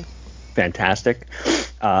 Absolutely. Fantastic.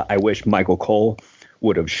 I wish Michael Cole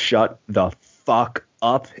would have shut the fuck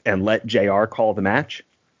up and let JR call the match.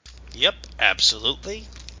 Yep, absolutely.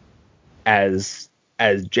 As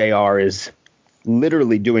JR is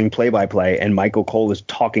literally doing play-by-play and Michael Cole is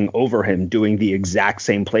talking over him doing the exact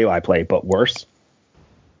same play-by-play but worse.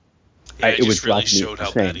 Yeah, it just really showed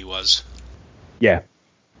how bad he was. Yeah.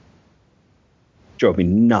 Drove me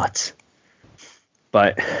nuts.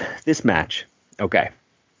 But this match, okay.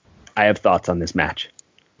 I have thoughts on this match.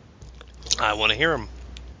 I want to hear them.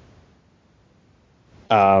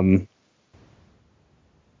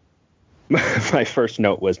 My first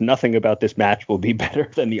note was nothing about this match will be better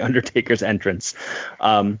than The Undertaker's entrance.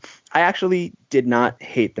 I actually did not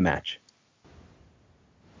hate the match.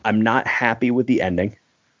 I'm not happy with the ending.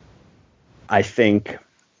 I think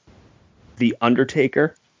The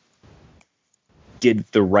Undertaker did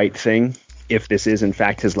the right thing. If this is, in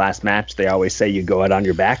fact, his last match, they always say you go out on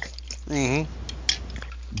your back. Mm-hmm.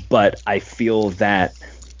 But I feel that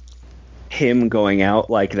him going out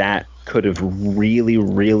like that could have really,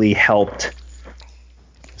 really helped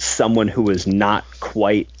someone who is not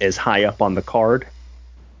quite as high up on the card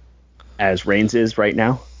as Reigns is right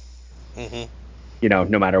now. Mm-hmm.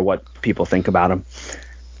 No matter what people think about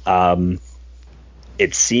him.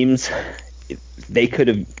 It seems they could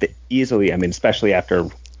have easily, especially after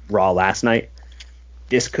Raw last night,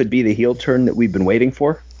 this could be the heel turn that we've been waiting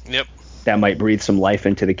for. Yep. That might breathe some life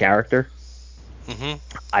into the character. Mm-hmm.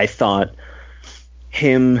 I thought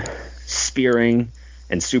him spearing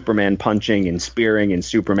and Superman punching and spearing and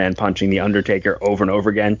Superman punching The Undertaker over and over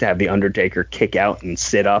again to have The Undertaker kick out and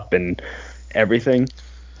sit up and everything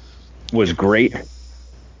was great.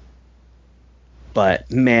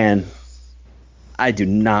 But, man, I do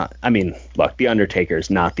not... look, The Undertaker is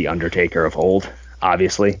not The Undertaker of old,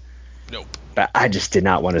 obviously. Nope. But I just did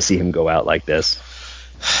not want to see him go out like this.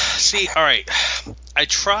 See, all right. I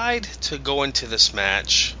tried to go into this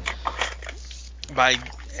match by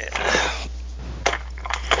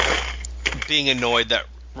being annoyed that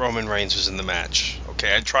Roman Reigns was in the match.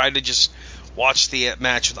 Okay, I tried to just watch the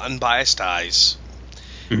match with unbiased eyes.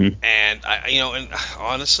 Mm-hmm. And and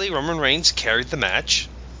honestly, Roman Reigns carried the match,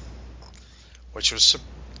 which was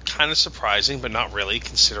kind of surprising, but not really,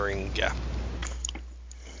 considering, yeah.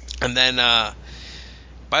 And then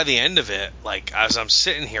by the end of it, like, as I'm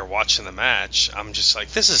sitting here watching the match, I'm just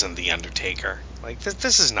like, this isn't The Undertaker. Like,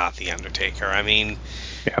 this is not The Undertaker.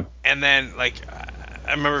 Yeah. And then, like,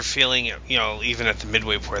 I remember feeling, even at the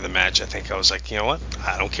midway point of the match, I think I was like, you know what?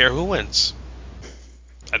 I don't care who wins.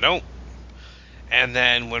 I don't. And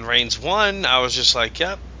then when Reigns won, I was just like,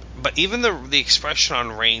 yep. But even the expression on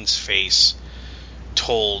Reigns' face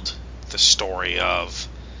told the story of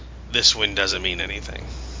this win doesn't mean anything.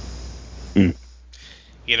 Mm.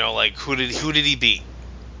 Like, who did he beat?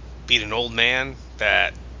 Beat an old man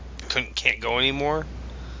that can't go anymore?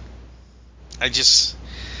 I just,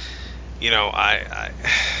 I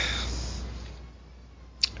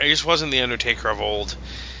just wasn't the Undertaker of old.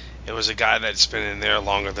 It was a guy that's been in there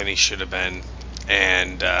longer than he should have been,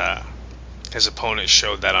 and his opponent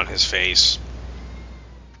showed that on his face.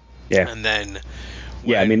 Yeah. And then...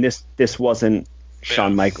 I mean, this wasn't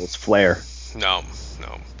Shawn Michaels' flair. No.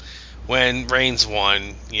 When Reigns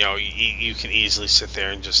won, you can easily sit there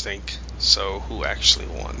and just think, so who actually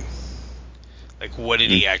won? Like, what did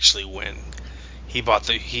he actually win? He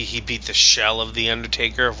beat the shell of The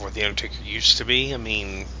Undertaker, of what The Undertaker used to be. I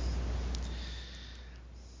mean,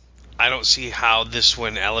 I don't see how this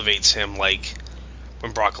win elevates him like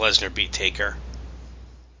when Brock Lesnar beat Taker.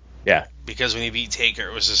 Yeah. Because when he beat Taker,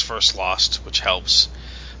 it was his first loss, which helps.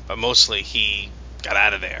 But mostly he got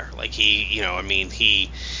out of there. Like,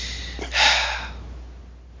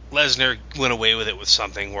 Lesnar went away with it with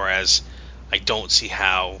something, whereas I don't see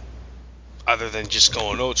how, other than just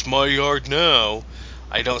going, oh, it's my yard now,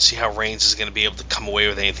 I don't see how Reigns is going to be able to come away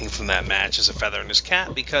with anything from that match as a feather in his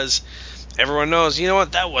cap, because everyone knows, you know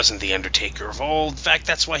what, that wasn't The Undertaker of old. In fact,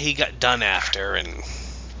 that's why he got done after, and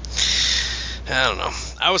I don't know.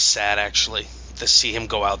 I was sad, actually, to see him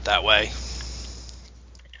go out that way.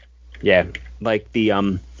 Yeah, like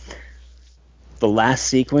the last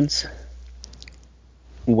sequence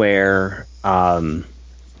where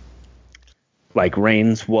like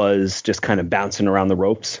Reigns was just kind of bouncing around the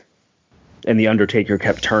ropes and the Undertaker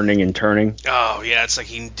kept turning and turning. Oh, yeah, it's like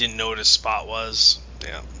he didn't know what his spot was.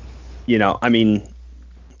 Yeah. I mean,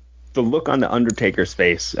 the look on the Undertaker's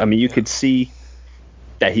face, I mean, you could see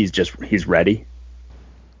that he's ready.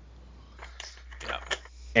 Yeah.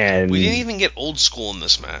 And we didn't even get old school in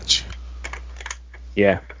this match.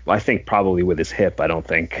 Yeah. Well, I think probably with his hip, I don't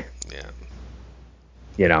think.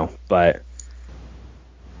 Yeah. But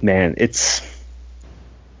man, it's,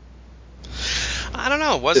 I don't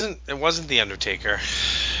know. It wasn't The Undertaker.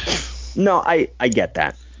 No, I get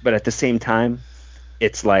that. But at the same time,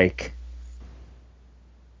 it's like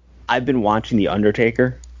I've been watching The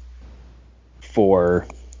Undertaker for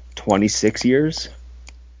 26 years,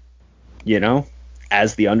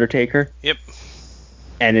 as The Undertaker. Yep.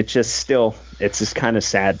 And it's just kind of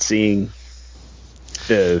sad seeing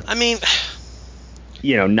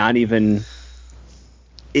not even...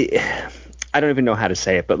 I don't even know how to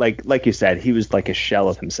say it, but like you said, he was like a shell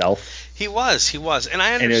of himself. He was. And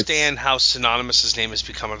I understand how synonymous his name has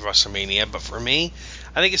become at WrestleMania, but for me,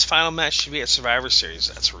 I think his final match should be at Survivor Series.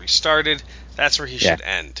 That's where he started. That's where he should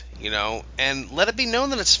end, and let it be known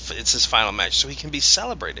that it's his final match so he can be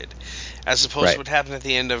celebrated, as opposed to what happened at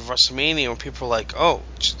the end of WrestleMania when people were like, oh,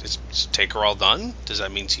 is Taker all done? Does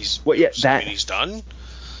that mean he's done?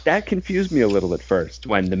 That confused me a little at first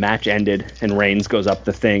when the match ended and Reigns goes up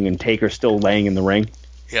the thing and Taker's still laying in the ring.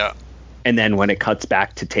 Yeah. And then when it cuts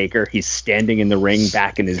back to Taker, he's standing in the ring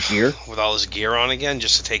back in his gear. With all his gear on again,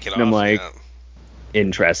 just to take it off. And I'm like,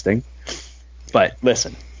 interesting. But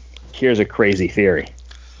listen, here's a crazy theory.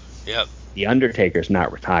 Yep. The Undertaker's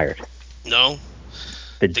not retired. No.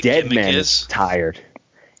 The dead man is retired.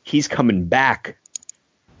 He's coming back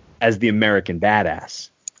as the American Badass.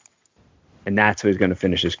 And that's how he's going to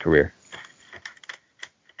finish his career.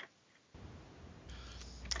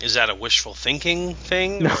 Is that a wishful thinking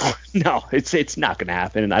thing? No, it's not going to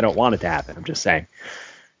happen, and I don't want it to happen. I'm just saying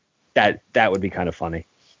that would be kind of funny.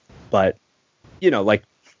 But, like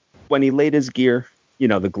when he laid his gear,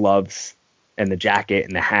 the gloves and the jacket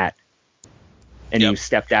and the hat, and he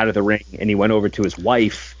stepped out of the ring and he went over to his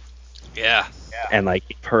wife. Yeah. And like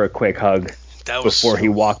gave her a quick hug before he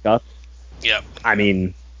walked up. Yep. I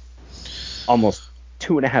mean, almost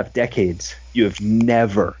 2.5 decades, you have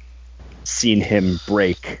never seen him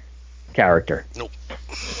break character. Nope.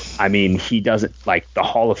 I mean, he doesn't, like, the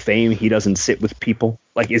Hall of Fame, he doesn't sit with people,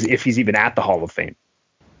 like, if he's even at the Hall of Fame.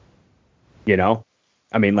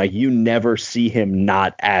 I mean, like, you never see him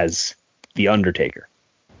not as The Undertaker.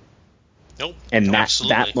 Nope. And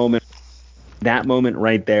that moment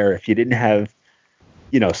right there, if you didn't have,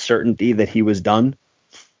 certainty that he was done,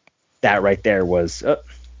 that right there was...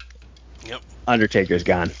 Yep. Undertaker's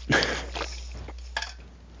gone.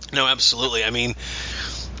 No, absolutely. I mean,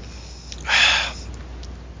 I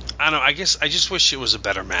don't know. I guess I just wish it was a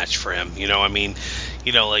better match for him. I mean,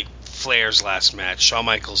 like Flair's last match, Shawn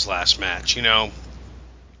Michaels' last match. We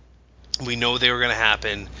know they were going to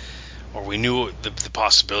happen, or we knew the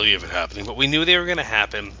possibility of it happening, but we knew they were going to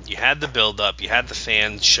happen. You had the build-up. You had the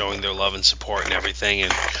fans showing their love and support and everything.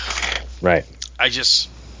 And right. I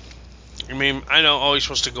mean, I know always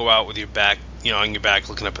supposed to go out with your back, on your back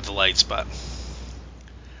looking up at the lights, but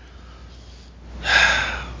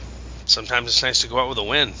sometimes it's nice to go out with a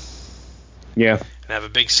win. Yeah. And have a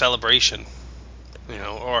big celebration,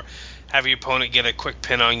 or have your opponent get a quick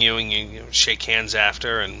pin on you and you shake hands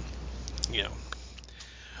after, and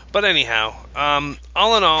But anyhow,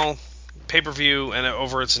 all in all, pay-per-view and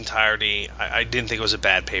over its entirety, I didn't think it was a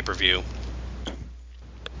bad pay-per-view.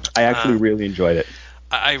 I actually really enjoyed it.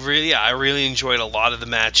 I really enjoyed a lot of the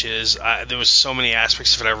matches. There was so many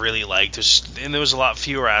aspects of it I really liked. And there was a lot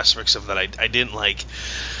fewer aspects of that I didn't like.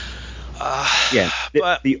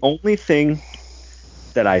 The only thing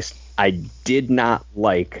that I did not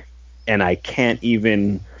like, and I can't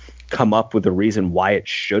even come up with a reason why it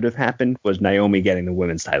should have happened, was Naomi getting the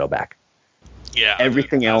women's title back. Yeah.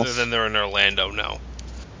 Everything else, other than they're in Orlando, no.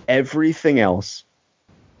 Everything else,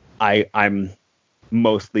 I'm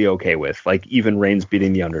mostly okay with. Like even Reigns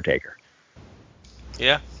beating the Undertaker.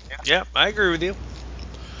 Yeah, I agree with you.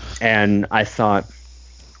 And I thought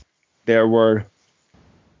there were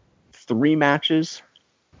 3 matches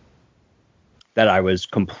that I was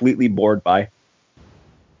completely bored by.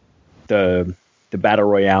 The Battle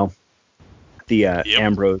Royale, the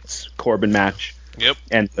Ambrose Corbin match,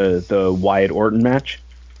 and the Wyatt Orton match.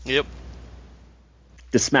 Yep.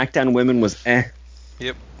 The SmackDown women was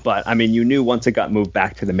Yep. But I mean, you knew once it got moved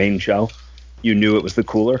back to the main show, you knew it was the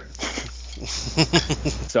cooler.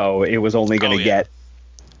 So it was only going to get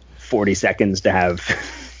 40 seconds to have,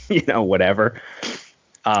 whatever.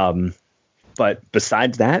 But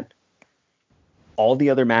besides that, all the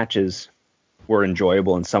other matches were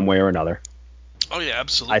enjoyable in some way or another. Oh, yeah,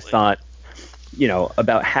 absolutely. I thought,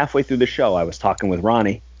 about halfway through the show, I was talking with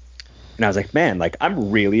Ronnie, and I was like, man, like,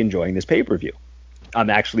 I'm really enjoying this pay-per-view. I'm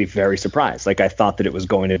actually very surprised. Like, I thought that it was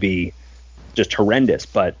going to be just horrendous,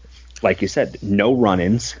 but like you said, no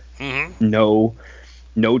run-ins, no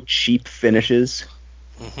cheap finishes.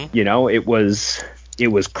 It was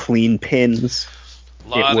clean pins. A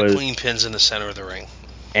lot of clean pins in the center of the ring.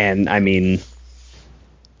 And I mean,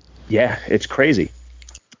 yeah, it's crazy.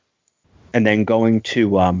 And then going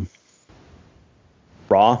to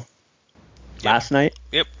Raw last night.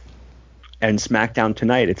 Yep. And SmackDown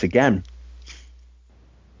tonight. It's again.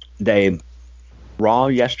 Raw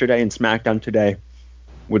yesterday and SmackDown today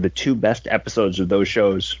were the 2 best episodes of those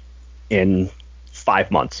shows in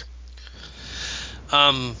 5 months.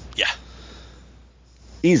 Yeah.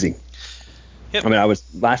 Easy. Yep. I mean, I was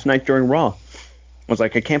last night during Raw. I was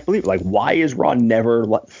like, I can't believe it. Like, why is Raw never,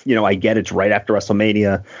 I get it's right after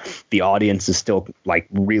WrestleMania. The audience is still like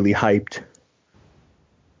really hyped.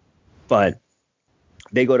 But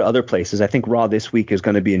they go to other places. I think Raw this week is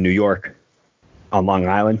going to be in New York on Long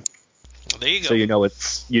Island. There you go.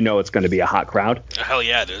 So it's going to be a hot crowd. Hell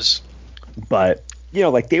yeah, it is. But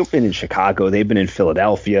like they've been in Chicago, they've been in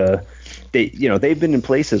Philadelphia. They've been in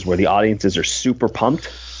places where the audiences are super pumped,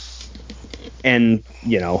 and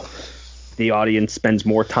the audience spends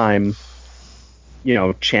more time,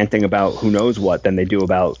 chanting about who knows what than they do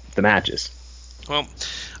about the matches. Well,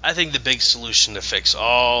 I think the big solution to fix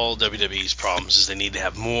all WWE's problems is they need to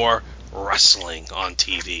have more wrestling on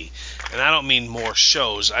TV. And I don't mean more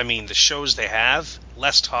shows. I mean the shows they have,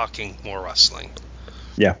 less talking, more wrestling.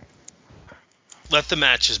 Yeah. Let the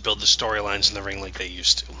matches build the storylines in the ring like they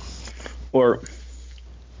used to. Or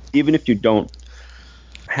even if you don't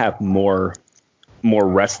have more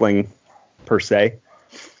wrestling per se,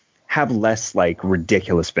 have less like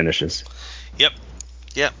ridiculous finishes. Yep.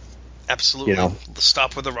 Absolutely.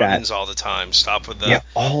 Stop with the run-ins all the time. Stop with the... Yeah,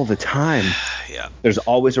 all the time. Yeah. There's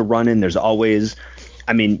always a run-in. There's always...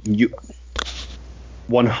 I mean,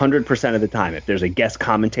 100% of the time, if there's a guest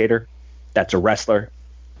commentator that's a wrestler,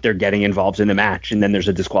 they're getting involved in the match, and then there's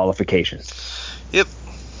a disqualification. Yep.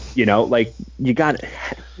 Like, you got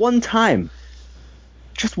one time.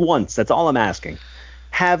 Just once. That's all I'm asking.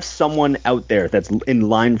 Have someone out there that's in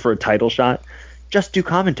line for a title shot just do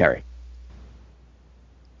commentary.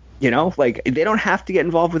 Like, they don't have to get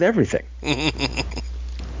involved with everything.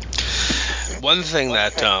 One thing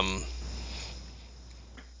that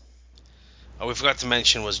we forgot to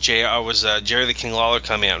mention was Jerry the King Lawler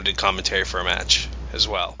coming out and did commentary for a match as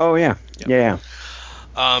well. Oh, yeah. Yep. Yeah.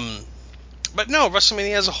 But no,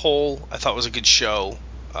 WrestleMania as a whole, I thought was a good show.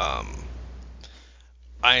 I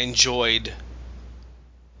enjoyed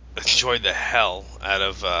the hell out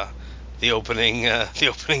of the opening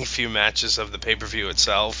few matches of the pay-per-view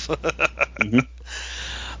itself.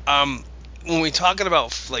 When we're talking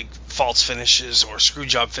about like false finishes or screw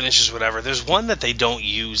job finishes, whatever, there's one that they don't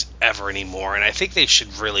use ever anymore, and I think they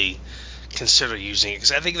should really consider using it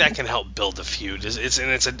because I think that can help build a feud. It's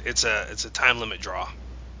a time limit draw.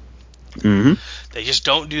 Mm-hmm. They just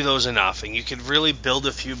don't do those enough, and you could really build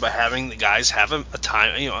a feud by having the guys have a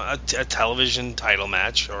television title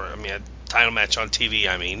match, a title match on TV,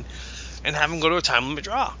 and have them go to a time limit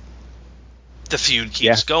draw. the feud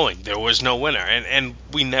keeps going. There was no winner, and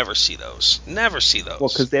we never see those. Never see those. Well,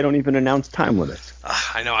 because they don't even announce time limits.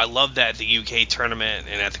 I know. I love that at the UK tournament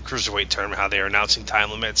and at the Cruiserweight tournament, how they are announcing time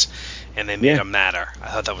limits, and they made them matter. I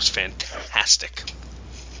thought that was fantastic.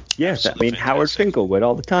 Yes, I mean, Howard Finkel would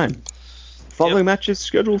all the time. Following match is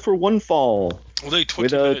scheduled for one fall. Well, they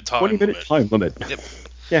 20-minute time limit. Yep.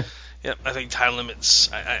 Yeah. Yep. I think time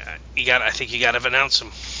limits. I think you got to announce them.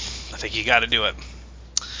 I think you got to do it.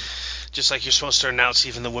 Just like you're supposed to announce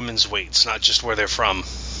even the women's weights, not just where they're from.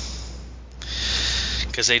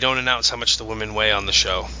 Because they don't announce how much the women weigh on the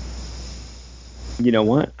show. You know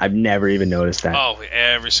what? I've never even noticed that. Oh,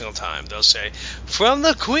 every single time. They'll say, from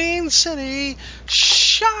the Queen City,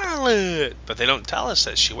 Charlotte. But they don't tell us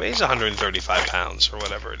that she weighs 135 pounds or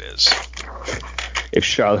whatever it is. If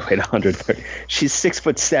Charlotte weighed 130, she's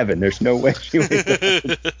 6'7". There's no way she weighs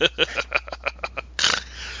that.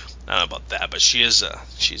 I don't know about that, but she's a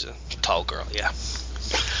tall girl, yeah.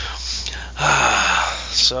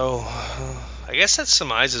 So, I guess that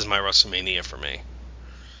surmises my WrestleMania for me.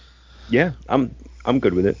 Yeah, I'm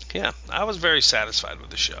good with it. Yeah, I was very satisfied with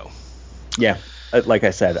the show. Yeah, like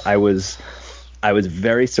I said, I was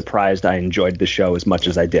very surprised I enjoyed the show as much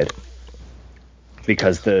as I did.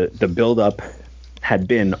 Because the build-up had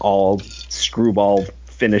been all screwball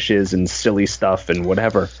finishes and silly stuff and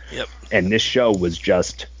whatever. Yep. And this show was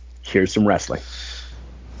just, here's some wrestling.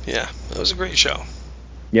 Yeah, it was a great show.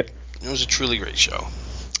 Yep. It was a truly great show.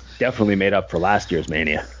 Definitely made up for last year's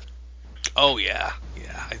Mania. Oh, yeah.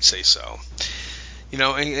 Yeah, I'd say so. You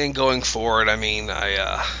know, and going forward, I mean,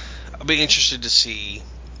 I'll be interested to see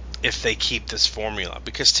if they keep this formula.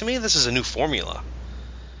 Because to me, this is a new formula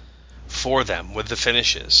for them with the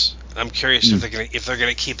finishes. I'm curious if they're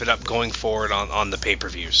gonna keep it up going forward on the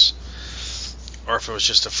pay-per-views, or if it was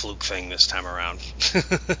just a fluke thing this time around,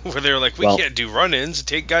 where they were like, we can't do run-ins. It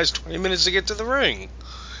take guys 20 minutes to get to the ring.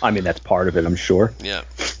 I mean, that's part of it, I'm sure. Yeah.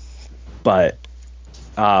 But,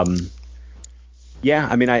 yeah,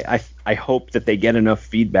 I mean, I hope that they get enough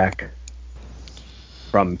feedback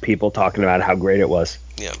from people talking about how great it was.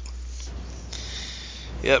 Yep.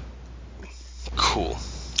 Yep. Cool.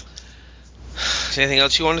 Is there anything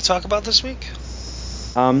else you want to talk about this week?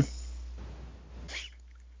 I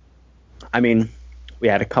mean, we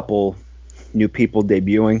had a couple new people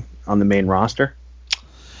debuting on the main roster.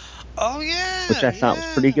 Oh, yeah. Which I thought was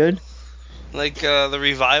pretty good. Like the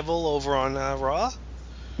Revival over on Raw?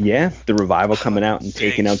 Yeah, the Revival coming out and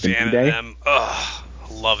taking out the New Day. Oh,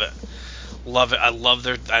 love it. Love it. I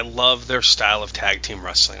love their style of tag team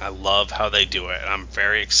wrestling. I love how they do it. And I'm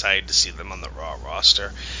very excited to see them on the Raw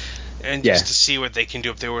roster. And just to see what they can do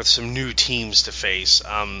up there with some new teams to face.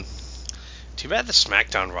 Too bad the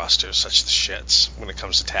SmackDown roster is such the shits when it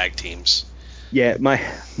comes to tag teams. Yeah, my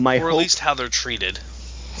or at least how they're treated.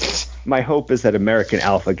 My hope is that American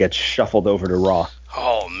Alpha gets shuffled over to Raw.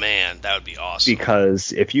 Oh, man, that would be awesome.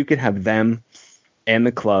 Because if you could have them and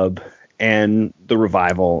the Club and the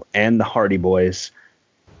Revival and the Hardy Boys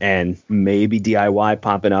and maybe DIY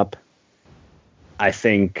popping up, I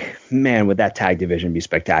think, man, would that tag division be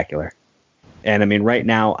spectacular. And, I mean, right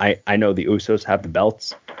now, I know the Usos have the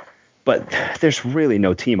belts, but there's really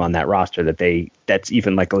no team on that roster that's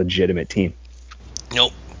even like a legitimate team.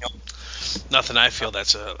 Nope. Nothing I feel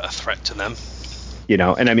that's a threat to them. You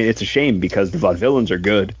know, and I mean, it's a shame because the Vaudevillains are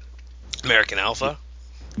good. American Alpha?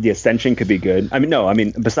 The Ascension could be good. I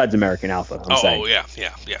mean, besides American Alpha, I'm saying. Oh,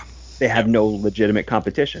 yeah. They have no legitimate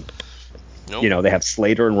competition. Nope. You know, they have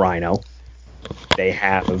Slater and Rhino. They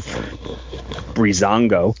have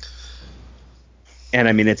Breezango. And,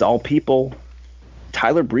 I mean, it's all people.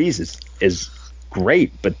 Tyler Breeze is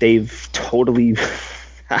great, but they've totally,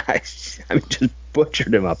 just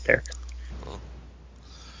butchered him up there.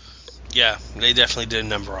 Yeah, they definitely did a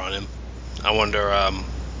number on him. I wonder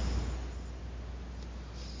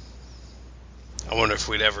if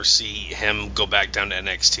we'd ever see him go back down to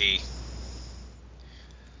NXT.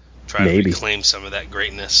 Try to reclaim some of that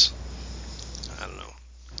greatness.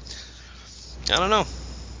 I don't know.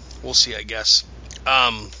 We'll see, I guess.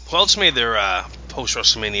 Who else made their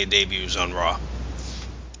post-WrestleMania debuts on Raw?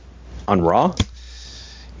 On Raw?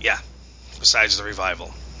 Yeah, besides the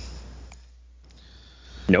Revival.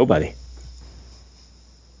 Nobody.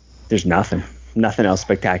 There's nothing. Nothing else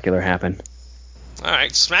spectacular happened. All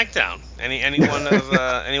right, SmackDown.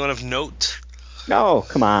 Anyone of note? No,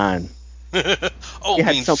 come on. Oh, you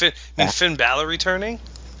mean Finn Balor returning?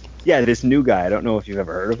 Yeah, this new guy. I don't know if you've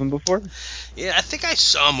ever heard of him before. Yeah, I think I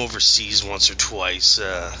saw him overseas once or twice.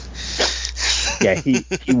 Yeah, he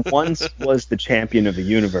once was the champion of the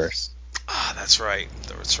universe. Ah, that's right.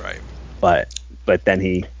 That's right. But then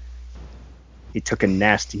he took a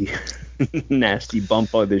nasty nasty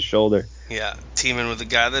bump on his shoulder. Yeah, teaming with the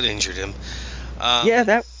guy that injured him. Yeah,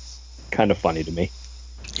 that kind of funny to me.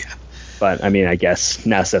 Yeah. But, I mean, I guess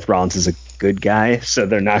now Seth Rollins is a good guy, so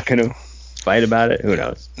they're not going to fight about it. Who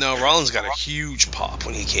knows? No, Rollins got a huge pop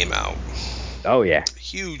when he came out. Oh, yeah.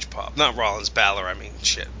 Huge pop. Not Rollins, Balor, I mean,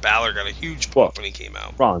 shit. Balor got a huge pop when he came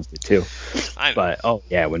out. Rollins did, too. I know. But, oh,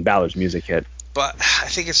 yeah, when Balor's music hit. But I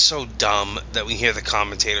think it's so dumb that we hear the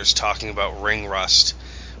commentators talking about ring rust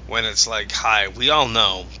when it's like, hi, we all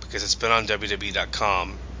know, because it's been on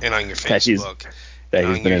WWE.com and on your Facebook and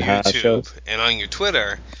on your YouTube and on your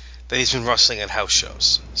Twitter, that he's been wrestling at house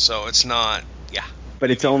shows. So it's not, yeah.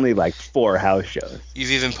 But it's only like 4 house shows.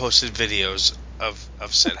 You've even posted videos of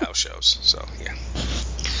said house shows. So, yeah.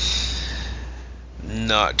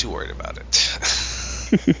 Not too worried about it.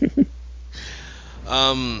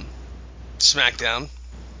 SmackDown.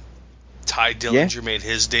 Ty Dillinger made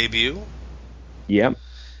his debut. Yep.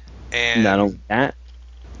 And not only that,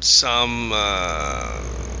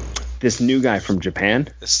 this new guy from Japan.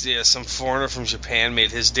 Some foreigner from Japan made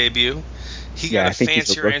his debut. He got a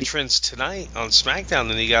fancier entrance tonight on SmackDown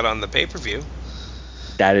than he got on the pay-per-view.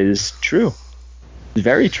 That is true.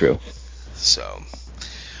 Very true. So,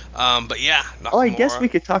 but yeah. Oh, I guess we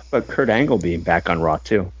could talk about Kurt Angle being back on Raw,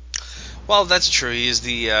 too. Well, that's true. He is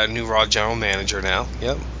the new Raw general manager now.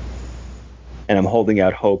 Yep. And I'm holding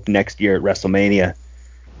out hope next year at WrestleMania.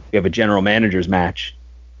 We have a general manager's match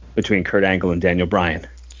between Kurt Angle and Daniel Bryan.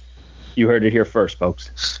 You heard it here first,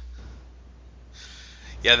 folks.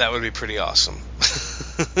 Yeah, that would be pretty awesome.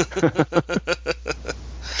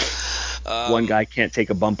 One guy can't take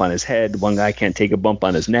a bump on his head. One guy can't take a bump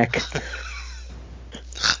on his neck.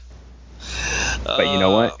 But you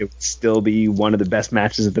know what? It would still be one of the best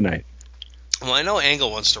matches of the night. Well, I know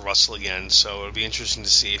Angle wants to wrestle again, so it'll be interesting to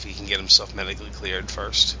see if he can get himself medically cleared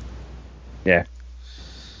first. Yeah.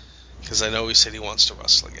 Because I know he said he wants to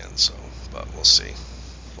wrestle again, so, but we'll see.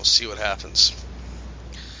 We'll see what happens.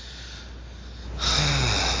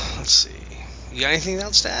 Let's see. You got anything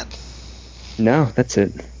else to add? No, that's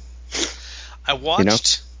it. I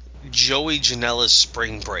watched Joey Janela's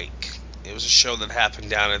Spring Break. It was a show that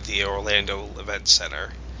happened down at the Orlando Event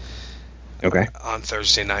Center. Okay. On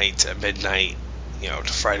Thursday night at midnight, to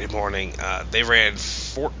Friday morning. They ran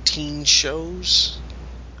 14 shows.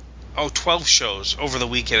 12 shows over the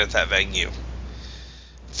weekend at that venue.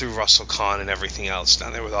 Through WrestleCon and everything else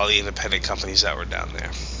down there with all the independent companies that were down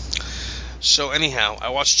there. So anyhow, I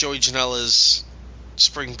watched Joey Janela's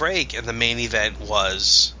Spring Break, and the main event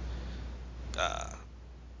was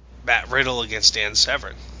Matt Riddle against Dan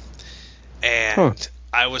Severn. And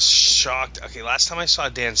I was shocked. Okay, last time I saw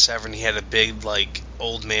Dan Severn, he had a big,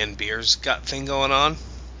 old man beers gut thing going on.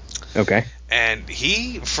 Okay. And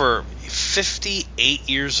he, for 58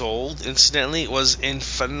 years old, incidentally, was in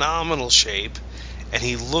phenomenal shape. And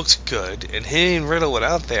he looked good. And he and Riddle went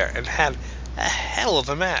out there and had a hell of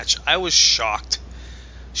a match. I was shocked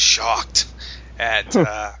at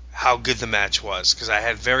how good the match was, because I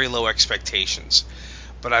had very low expectations.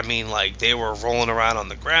 But I mean, they were rolling around on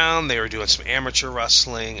the ground, they were doing some amateur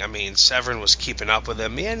wrestling. I mean, Severn was keeping up with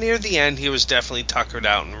them. Yeah, near the end, he was definitely tuckered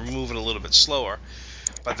out and moving a little bit slower.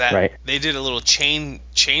 But they did a little chain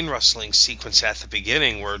wrestling sequence at the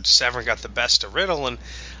beginning where Severn got the best of Riddle, and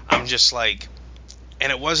I'm just like,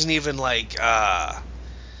 and it wasn't even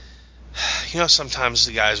sometimes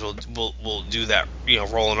the guys will do that,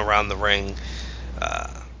 rolling around the ring,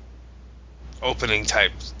 opening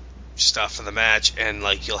type stuff in the match, and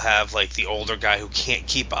you'll have the older guy who can't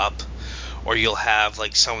keep up, or you'll have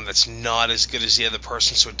someone that's not as good as the other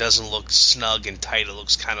person, so it doesn't look snug and tight, it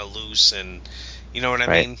looks kind of loose, and you know what I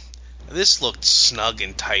mean? This looked snug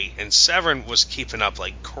and tight, and Severn was keeping up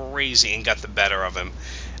like crazy and got the better of him.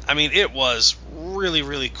 I mean, it was really,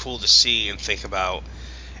 really cool to see and think about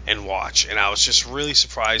and watch, and I was just really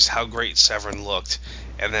surprised how great Severn looked,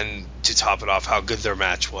 and then to top it off, how good their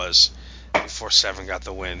match was before Severn got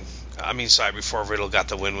the win. Before Riddle got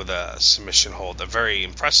the win with a submission hold. A very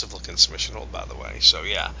impressive-looking submission hold, by the way. So,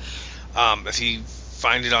 yeah. If you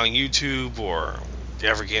find it on YouTube or you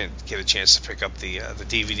ever get a chance to pick up the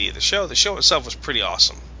DVD of the show itself was pretty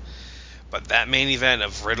awesome. But that main event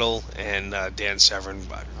of Riddle and Dan Severn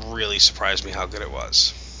really surprised me how good it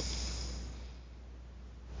was.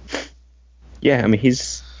 Yeah, I mean,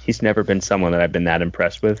 he's never been someone that I've been that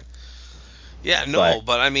impressed with. Yeah, no,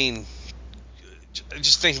 but I mean,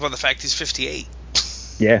 just think about the fact he's 58.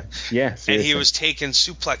 Yeah, seriously. And he was taking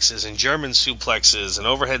suplexes and German suplexes and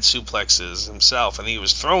overhead suplexes himself, and he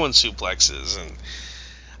was throwing suplexes, and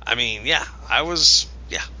I mean, I was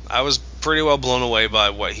pretty well blown away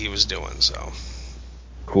by what he was doing. So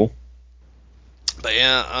cool. But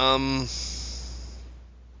yeah,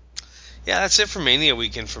 that's it for Mania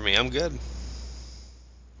weekend for me. I'm good.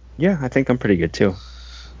 Yeah, I think I'm pretty good too.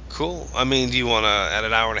 Cool. I mean, do you want to, at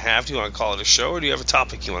an hour and a half, do you want to call it a show, or do you have a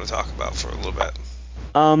topic you want to talk about for a little bit?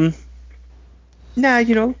 Nah,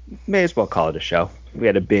 may as well call it a show. We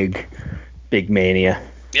had a big Mania.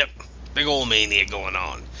 Yep, big old Mania going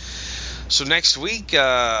on. So next week, we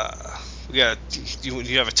got. Do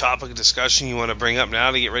you have a topic of discussion you want to bring up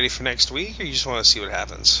now to get ready for next week, or you just want to see what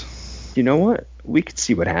happens? You know what? We could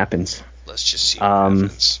see what happens. Let's just see what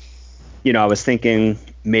happens. I was thinking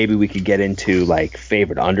maybe we could get into like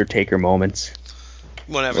favorite Undertaker moments.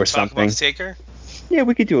 You want to have a talk about the Taker? Yeah,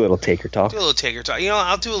 we could do a little Taker talk. Do a little Taker talk.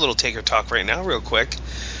 I'll do a little Taker talk right now, real quick.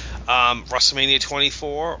 WrestleMania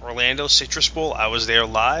 24, Orlando Citrus Bowl. I was there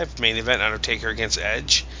live. Main event, Undertaker against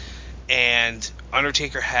Edge. And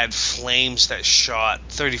Undertaker had flames that shot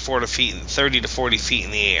 30 to 40 feet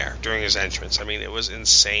in the air during his entrance. I mean, it was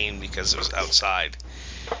insane because it was outside.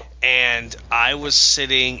 And I was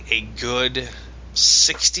sitting a good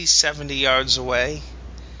 60, 70 yards away,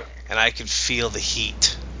 and I could feel the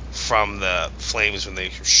heat from the flames when they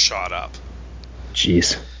shot up.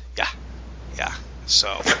 Jeez. Yeah.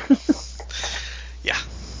 So, yeah.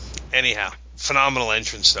 Anyhow, phenomenal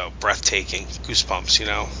entrance, though. Breathtaking. Goosebumps,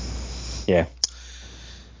 Yeah.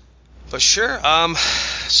 But sure.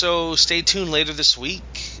 So stay tuned later this week.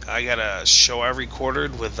 I got a show I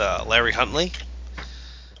recorded with Larry Huntley,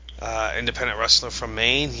 independent wrestler from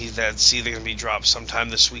Maine. That's either going to be dropped sometime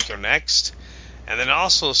this week or next. And then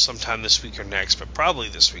also sometime this week or next, but probably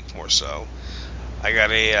this week more so. I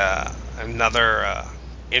got another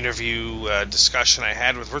interview discussion I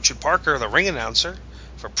had with Richard Parker, the ring announcer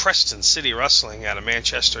for Preston City Wrestling out of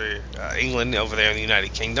Manchester, England, over there in the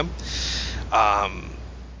United Kingdom.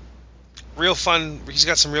 Real fun. He's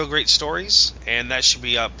got some real great stories, and that should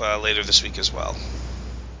be up later this week as well.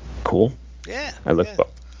 Cool. Yeah. I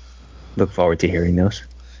look forward to hearing those.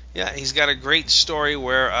 Yeah, he's got a great story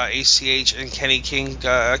where ACH and Kenny King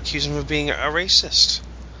accuse him of being a racist.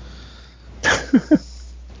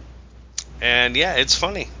 And yeah, it's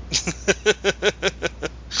funny.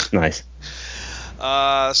 Nice.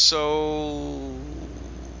 So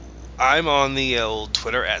I'm on the old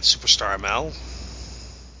Twitter at SuperstarML.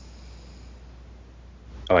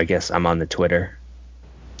 Oh, I guess I'm on the Twitter.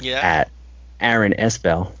 Yeah. At Aaron S.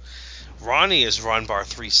 Bell. Ronnie is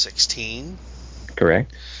RunBar316.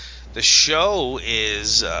 Correct. The show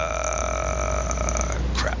is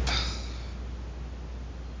crap.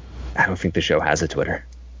 I don't think the show has a Twitter.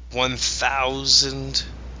 1,000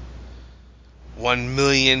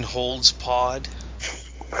 1,000,000 holds pod.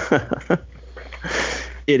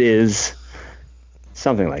 It is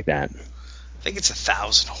something like that. I think it's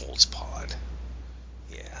 1,000 holds pod.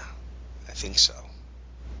 Yeah, I think so.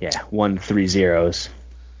 Yeah, 1 3 zeros.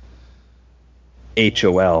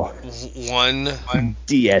 HOL. 1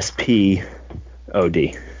 DSP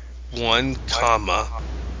OD. 1 comma.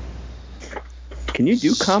 Can you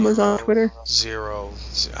do commas on Twitter? 0.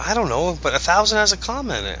 I don't know, but 1,000 has a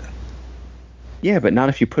comma in it. Yeah, but not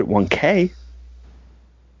if you put 1K.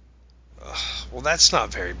 Well, that's not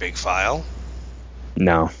a very big file.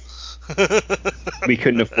 No. We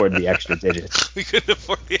couldn't afford the extra digits. We couldn't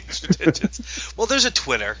afford the extra digits. Well, there's a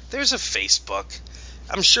Twitter. There's a Facebook.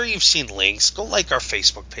 I'm sure you've seen links. Go like our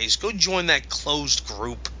Facebook page. Go join that closed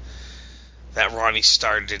group that Ronnie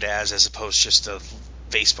started it as opposed to just a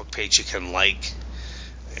Facebook page you can like.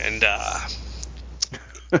 And,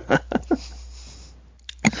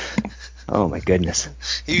 oh, my goodness.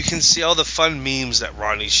 You can see all the fun memes that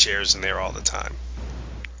Ronnie shares in there all the time.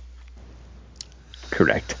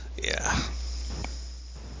 Correct. Yeah.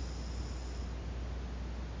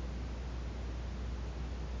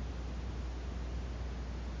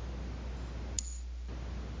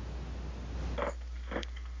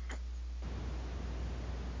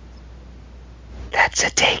 That's a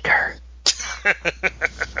taker.